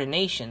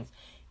coordination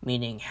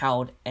meeting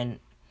held and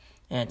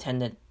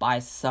attended by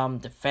some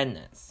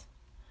defendants.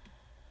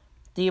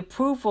 The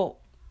approval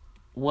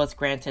was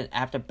granted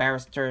after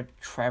Barrister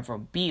Trevor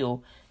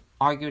Beal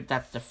argued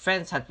that the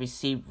defense had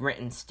received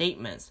written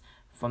statements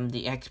from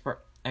the expert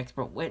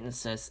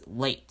witnesses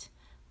late,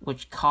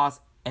 which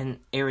caused an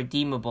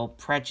irredeemable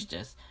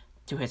prejudice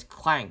to his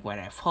client Gwen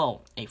F.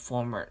 Ho, a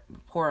former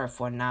reporter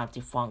for now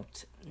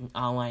defunct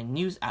online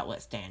news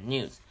outlet Stand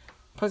News.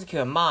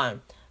 Prosecutor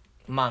Mang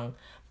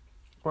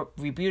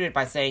rebutted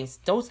by saying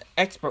those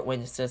expert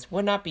witnesses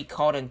would not be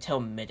called until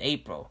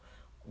mid-April,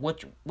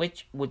 which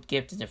would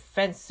give the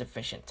defense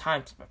sufficient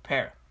time to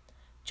prepare.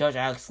 Judge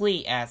Alex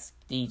Lee asked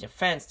the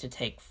defense to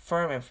take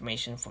firm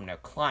information from their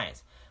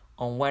clients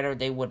on whether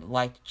they would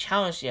like to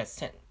challenge the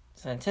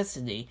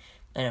authenticity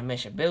and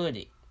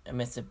admissibility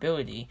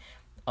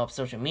of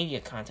social media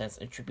contents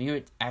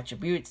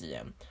attributed to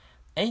them.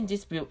 Any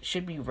dispute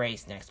should be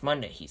raised next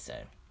Monday, he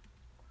said.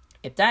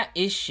 If that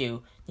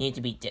issue needed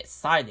to be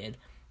decided,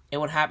 it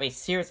would have a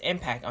serious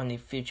impact on the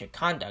future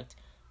conduct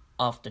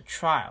of the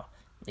trial,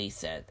 Lee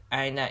said,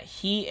 adding that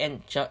he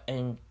and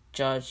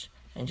judges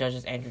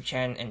Andrew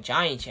Chan and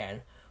Johnny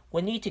Chan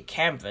would need to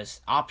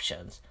canvass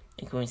options,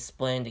 including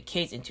splitting the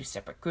case into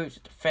separate groups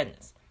of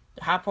defendants.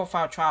 The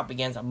high-profile trial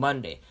begins on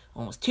Monday,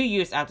 almost 2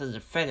 years after the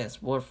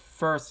defendants were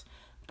first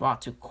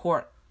brought to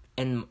court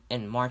in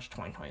March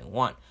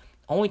 2021.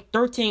 Only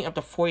 13 of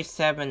the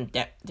 47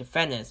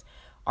 defendants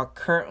are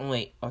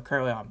currently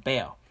on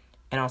bail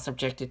and are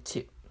subjected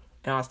to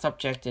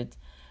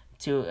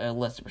a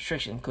list of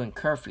restrictions, including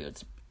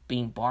curfews,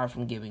 being barred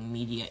from giving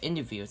media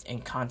interviews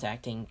and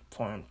contacting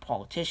foreign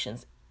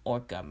politicians or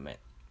government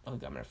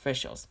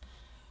officials.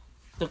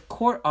 The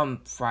court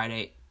on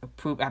Friday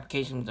approved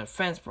applications of the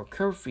defense for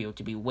curfew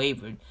to be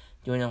waived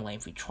during a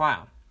lengthy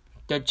trial.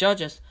 The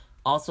judges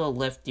also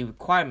lift the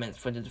requirements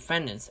for the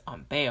defendants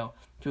on bail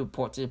to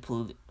report to the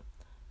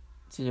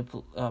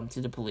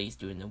police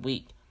during the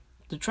week.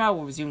 The trial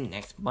will resume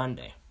next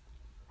Monday.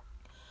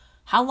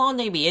 How long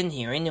they be in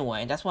here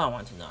anyway? That's what I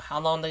want to know. How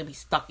long they be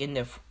stuck in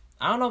there?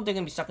 I don't know if they're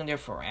going to be stuck in there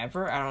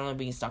forever. I don't know if they're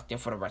being stuck there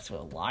for the rest of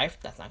their life.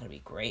 That's not going to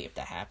be great if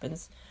that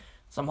happens.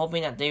 So I'm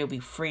hoping that they will be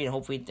free and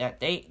hopefully that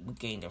they will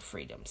gain their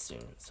freedom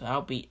soon. So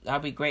that'll be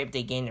great if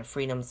they gain their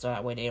freedom so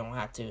that way they don't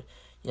have to,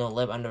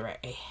 live under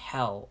a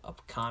hell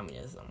of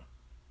communism.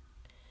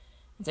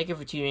 And thank you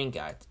for tuning in,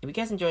 guys. If you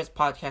guys enjoy this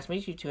podcast,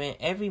 make sure you tune in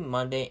every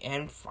Monday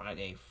and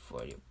Friday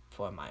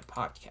for my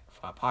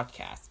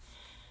podcast.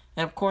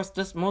 And of course,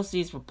 most of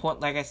these report,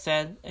 like I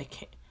said,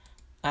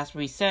 as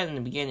we said in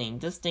the beginning,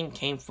 this thing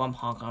came from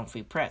Hong Kong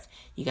Free Press.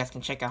 You guys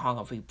can check out Hong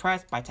Kong Free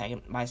Press by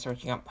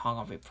searching up Hong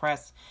Kong Free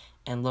Press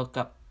and look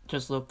up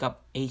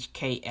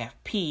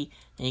HKFP,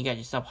 and you got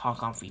yourself Hong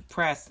Kong Free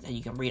Press, and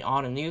you can read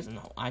all the news, and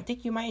I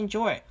think you might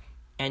enjoy it.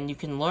 And you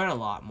can learn a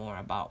lot more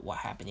about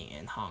what's happening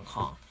in Hong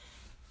Kong.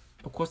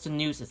 Of course, the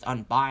news is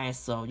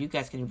unbiased, so you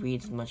guys can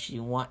read as much as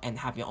you want and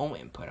have your own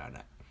input on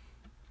it.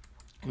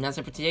 And that's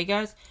it for today,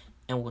 guys,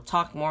 and we'll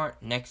talk more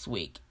next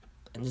week.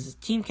 And this is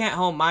Team Cat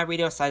Home, My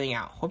Radio, signing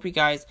out. Hope you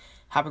guys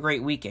have a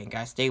great weekend,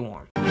 guys. Stay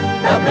warm.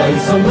 Đáp lời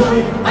sông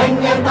núi,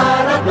 anh em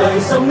ta đáp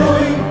lời sông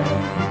núi,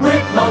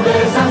 quyết bảo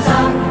vệ Giang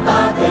Sang,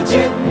 ta thể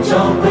chết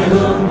cho quê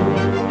hương.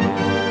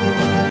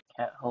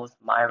 Cat Host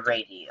My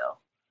Radio.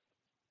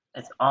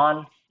 It's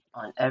on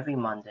every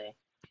Monday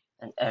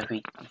and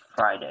every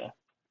Friday.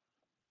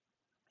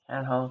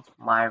 Cat Host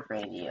My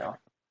Radio.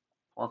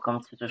 Welcome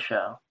to the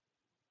show.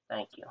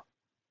 Thank you.